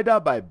 either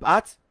by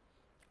birth,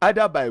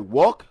 either by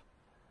work,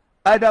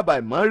 either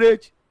by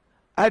marriage,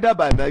 either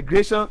by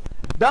migration,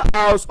 that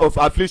house of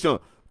affliction,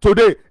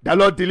 today the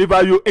Lord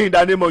deliver you in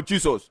the name of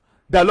Jesus.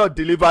 The Lord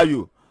deliver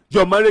you.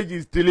 Your marriage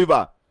is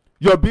delivered.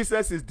 Your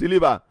business is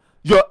delivered.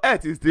 Your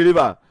health is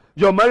delivered.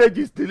 Your marriage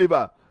is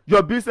delivered.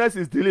 Your business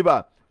is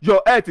delivered.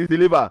 Your health is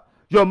delivered.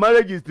 Your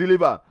marriage is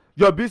delivered.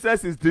 Your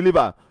business is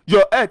delivered.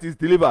 Your health is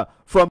delivered.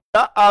 From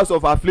that house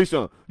of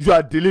affliction, you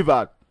are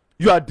delivered.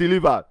 You are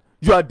delivered.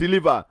 You are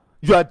delivered.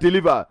 You are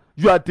delivered.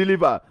 You are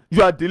delivered.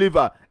 You are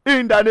delivered.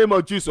 In the name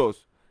of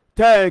Jesus.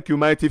 Thank you,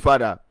 mighty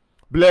Father.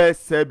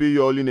 Blessed be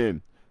your holy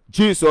name.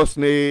 Jesus'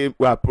 name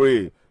we are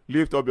praying.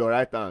 Lift up your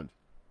right hand.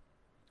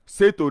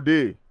 Say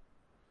today,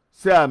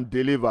 say I'm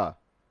delivered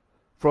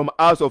from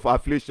house of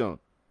affliction.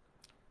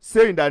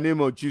 Say in the name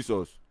of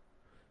Jesus.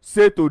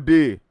 Say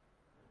today,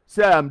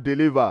 say I am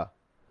delivered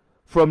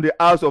from the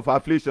house of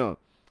affliction.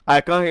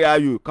 I can't hear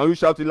you. Can you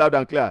shout it loud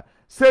and clear?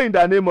 Say in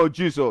the name of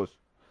Jesus.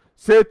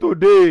 Say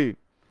today,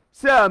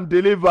 say I am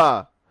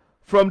delivered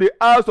from the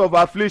house of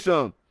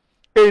affliction.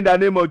 In the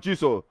name of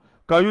Jesus.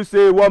 Can you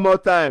say one more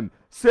time?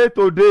 Say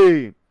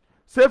today,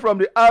 say from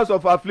the house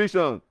of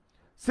affliction.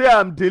 Say I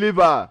am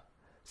delivered.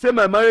 Say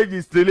my marriage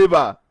is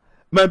delivered.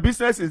 My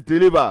business is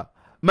delivered.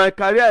 My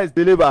career is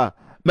delivered.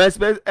 My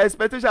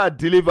expectations are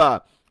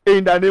delivered.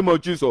 In the name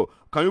of Jesus.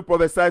 Can you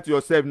prophesy to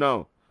yourself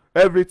now?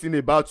 Everything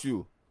about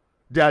you,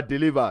 they are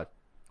delivered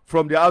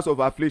from the house of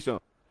affliction.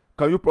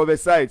 Can you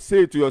prophesy?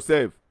 Say it to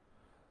yourself.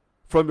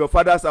 From your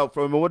father's house,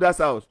 from your mother's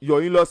house,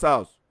 your in-laws'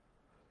 house,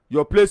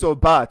 your place of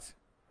birth,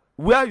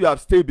 where you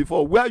have stayed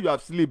before, where you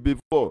have slept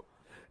before,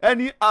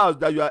 any house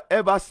that you have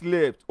ever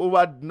slept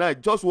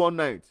overnight, just one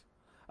night,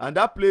 and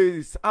that place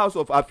is house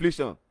of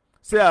affliction.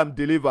 Say I'm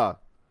delivered.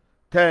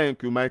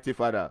 Thank you, mighty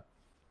Father.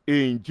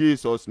 In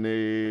Jesus'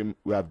 name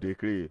we have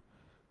decreed.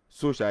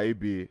 So shall it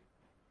be.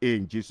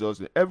 In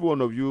Jesus' name. Every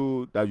one of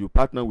you that you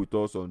partner with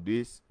us on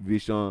this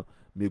vision,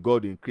 may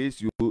God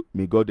increase you.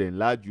 May God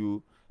enlarge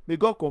you. May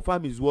God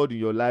confirm his word in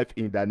your life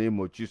in the name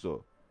of Jesus.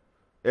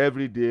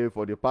 Every day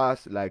for the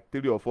past like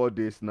 3 or 4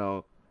 days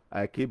now,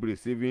 I keep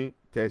receiving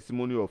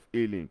testimony of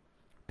healing.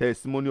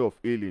 Testimony of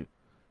healing.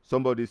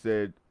 Somebody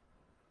said,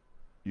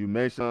 you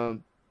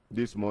mentioned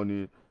this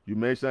morning, you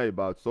mentioned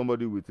about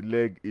somebody with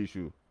leg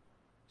issue.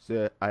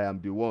 Say, I am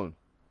the one.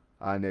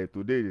 And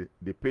today,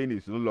 the pain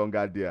is no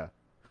longer there.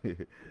 You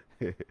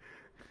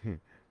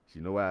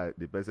know why?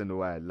 The person know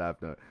why I laugh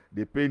now.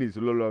 The pain is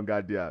no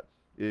longer there.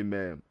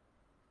 Amen.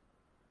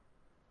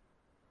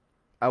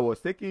 I was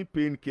taking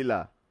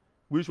painkiller,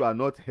 which were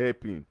not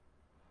helping.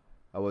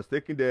 I was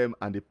taking them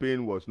and the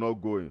pain was not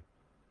going.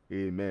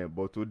 Amen.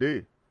 But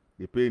today,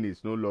 the pain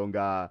is no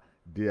longer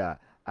there.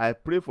 I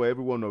pray for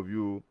every one of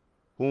you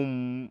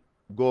whom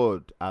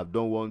God have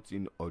done one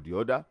thing or the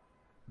other,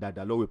 that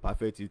the Lord will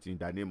perfect it in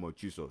the name of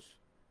Jesus.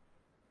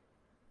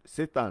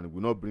 Satan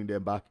will not bring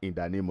them back in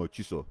the name of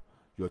Jesus.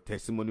 Your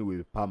testimony will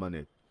be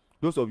permanent.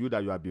 Those of you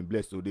that you have been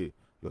blessed today,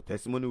 your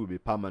testimony will be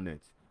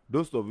permanent.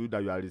 Those of you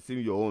that you are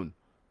receiving your own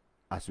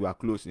as we are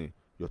closing,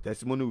 your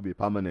testimony will be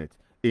permanent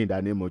in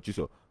the name of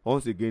Jesus.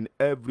 Once again,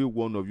 every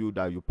one of you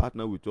that you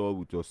partner with us,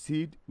 with your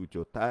seed, with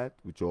your tithe,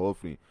 with your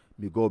offering,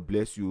 may God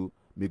bless you.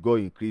 May God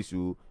increase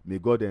you. May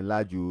God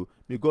enlarge you.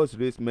 May God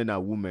raise men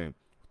and women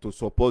to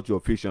support your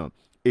vision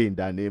in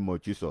the name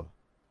of Jesus.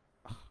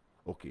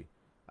 Okay.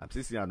 I'm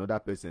still seeing another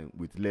person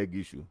with leg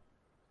issue.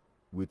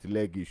 With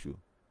leg issue.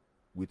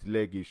 With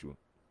leg issue.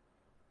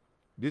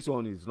 This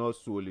one is not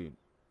swollen,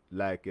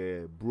 like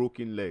a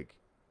broken leg.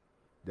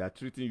 They are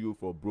treating you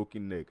for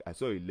broken leg. I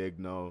saw a leg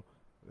now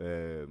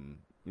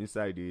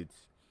inside it.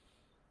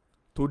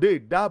 Today,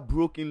 that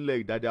broken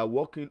leg that they are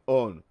working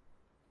on,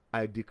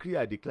 I decree,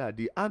 I declare,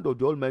 the hand of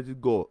the Almighty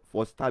God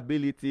for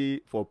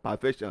stability, for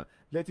perfection,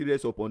 let it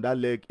rest upon that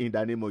leg in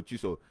the name of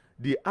Jesus.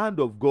 The hand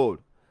of God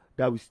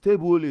that will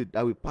stable it,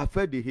 that will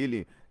perfect the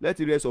healing, let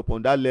it rest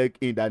upon that leg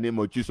in the name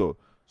of Jesus.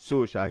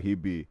 So shall he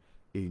be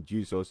in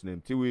Jesus'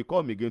 name. Till we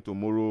come again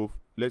tomorrow,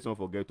 let's not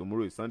forget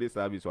tomorrow is Sunday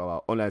service, for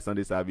our online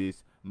Sunday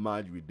service,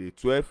 March with day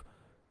 12.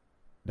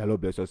 The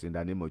Lord bless us in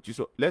the name of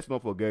Jesus. Let's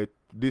not forget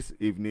this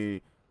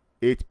evening,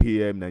 8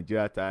 p.m.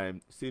 Nigeria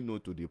time. Say no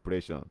to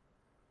depression.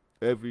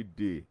 Every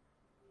day,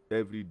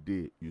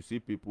 you see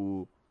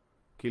people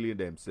killing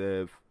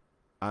themselves,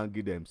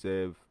 hanging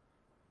themselves.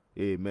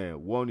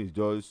 Amen. One is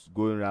just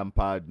going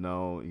rampant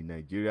now in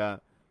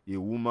Nigeria. A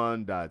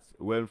woman that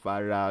went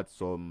far out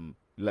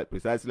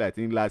precisely I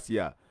think last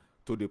year,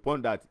 to the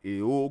point that a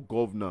whole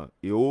governor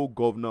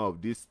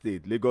of this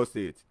state, Lagos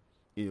State,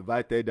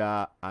 invited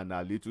her and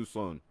her little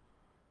son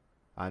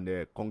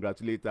and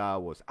congratulated her,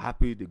 was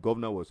happy. The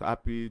governor was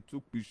happy,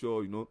 took picture,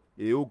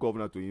 a whole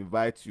governor to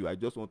invite you. I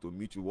just want to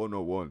meet you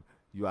one-on-one.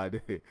 You are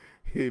there.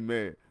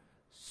 Amen.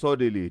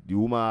 Suddenly, the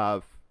woman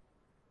have,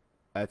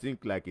 I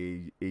think, like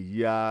a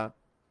year,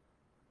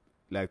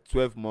 like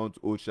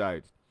 12-month-old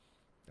child.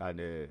 And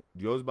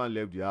the husband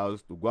left the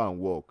house to go and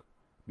work.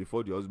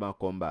 Before the husband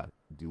come back,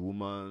 the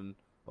woman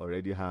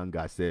already hang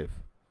herself.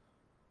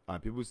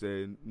 And people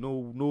say,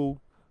 no,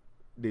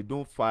 they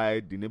don't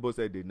fight. The neighbor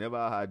said they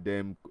never had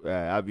them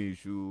having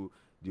issue.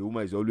 The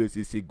woman is always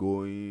easy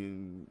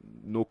going,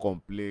 no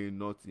complaint,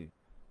 nothing.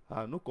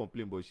 No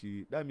complaint, but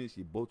that means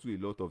she bottle a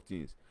lot of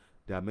things.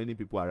 There are many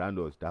people around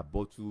us that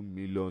bottle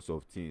millions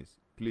of things.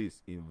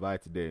 Please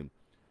invite them.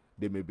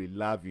 They may be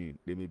laughing,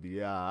 they may be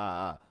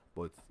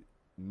but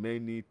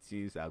many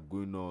things are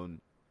going on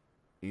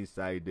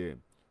inside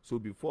them. So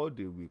before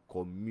they will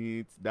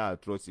commit that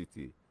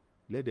atrocity,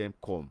 let them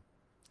come.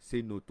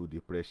 Say no to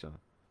depression.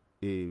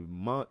 A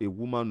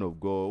woman of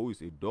God who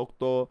is a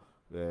doctor,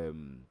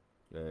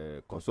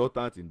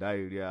 consultant in that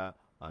area,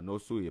 and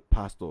also a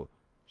pastor,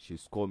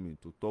 she's coming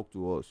to talk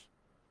to us.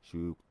 She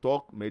will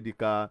talk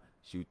medical,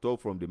 she will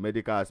talk from the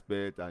medical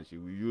aspect, and she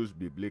will use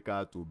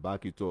biblical to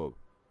back it up.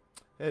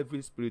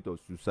 Every spirit of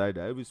suicide,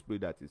 every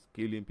spirit that is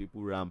killing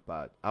people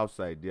rampant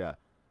outside there.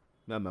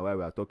 Me and my wife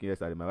were talking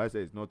yesterday. My wife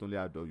said it's not only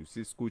adults. You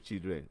see school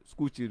children,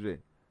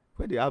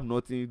 when they have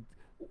nothing,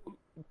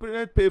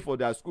 parents pay for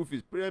their school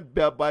fees, parents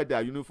buy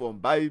their uniform,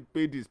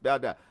 pay this, buy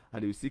that,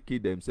 and they still kill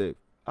themselves.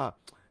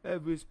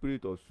 Every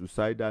spirit of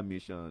suicidal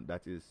mission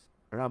that is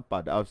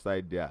rampant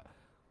outside there,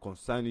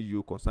 concerning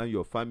you, concerning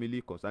your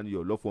family, concerning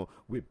your loved one,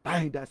 we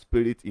bind that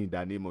spirit in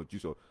the name of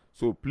Jesus.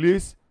 So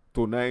please,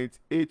 tonight,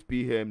 8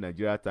 p.m.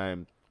 Nigeria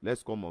time,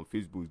 let's come on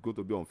Facebook. It's going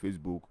to be on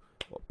Facebook,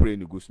 Pray in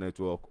the Ghost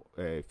Network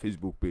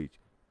Facebook page,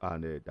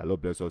 and the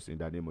Lord bless us in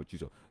the name of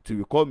Jesus. Till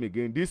we come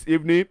again this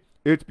evening,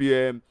 8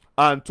 p.m.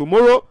 and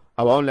tomorrow,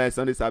 our online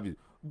Sunday service.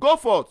 Go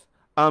forth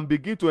and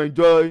begin to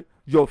enjoy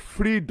your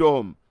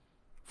freedom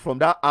from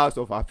that house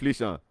of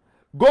affliction.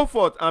 Go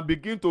forth and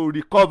begin to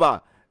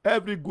recover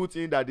every good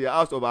thing that the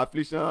house of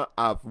affliction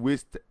have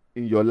wasted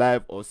in your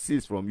life or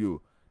seized from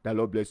you. The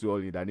Lord bless you all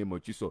in the name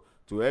of Jesus.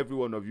 To every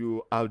one of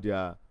you out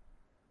there,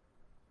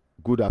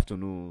 good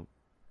afternoon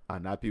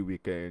and happy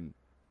weekend.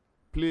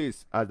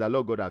 Please, as the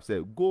Lord God have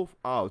said, go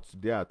out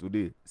there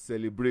today,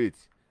 celebrate,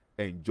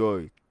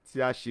 enjoy,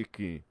 tear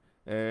shaking,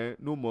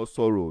 no more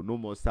sorrow, no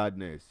more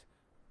sadness.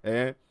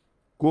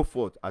 Go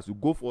forth. As you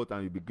go forth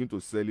and you begin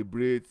to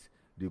celebrate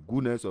the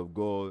goodness of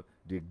God,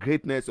 the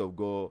greatness of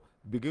God,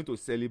 begin to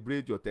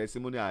celebrate your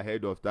testimony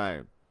ahead of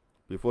time.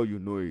 Before you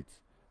know it,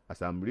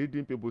 as I'm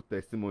reading people's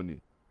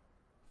testimony,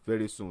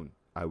 very soon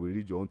I will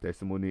read your own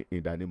testimony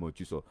in the name of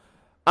Jesus.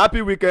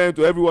 Happy weekend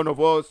to every one of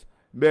us.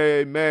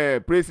 May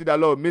praise the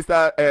Lord.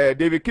 Mr.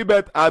 David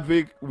Kibet,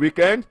 happy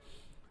weekend.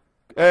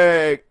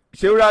 Sheura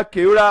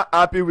Keura,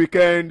 happy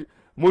weekend.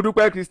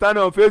 Modupe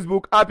Christiana on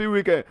Facebook, happy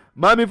weekend.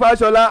 Mami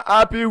Fashola,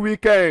 happy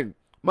weekend.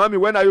 Mami,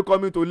 when are you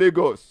coming to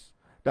Lagos?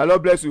 The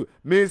Lord bless you.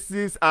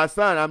 Mrs.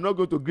 Hassan, I'm not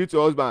going to greet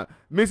your husband.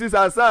 Mrs.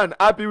 Hassan,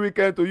 happy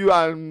weekend to you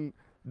and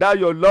that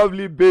your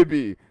lovely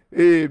baby.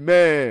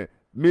 Amen.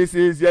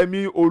 Mrs.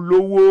 Yemi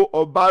Olowo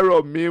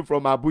Obaromi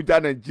from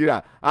Abuja,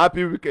 Nigeria.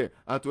 Happy weekend.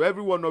 And to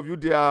every one of you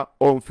there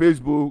on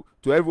Facebook,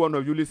 to every one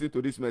of you listening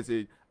to this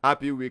message,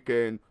 happy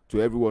weekend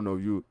to every one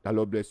of you. The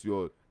Lord bless you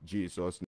all. Jesus' name.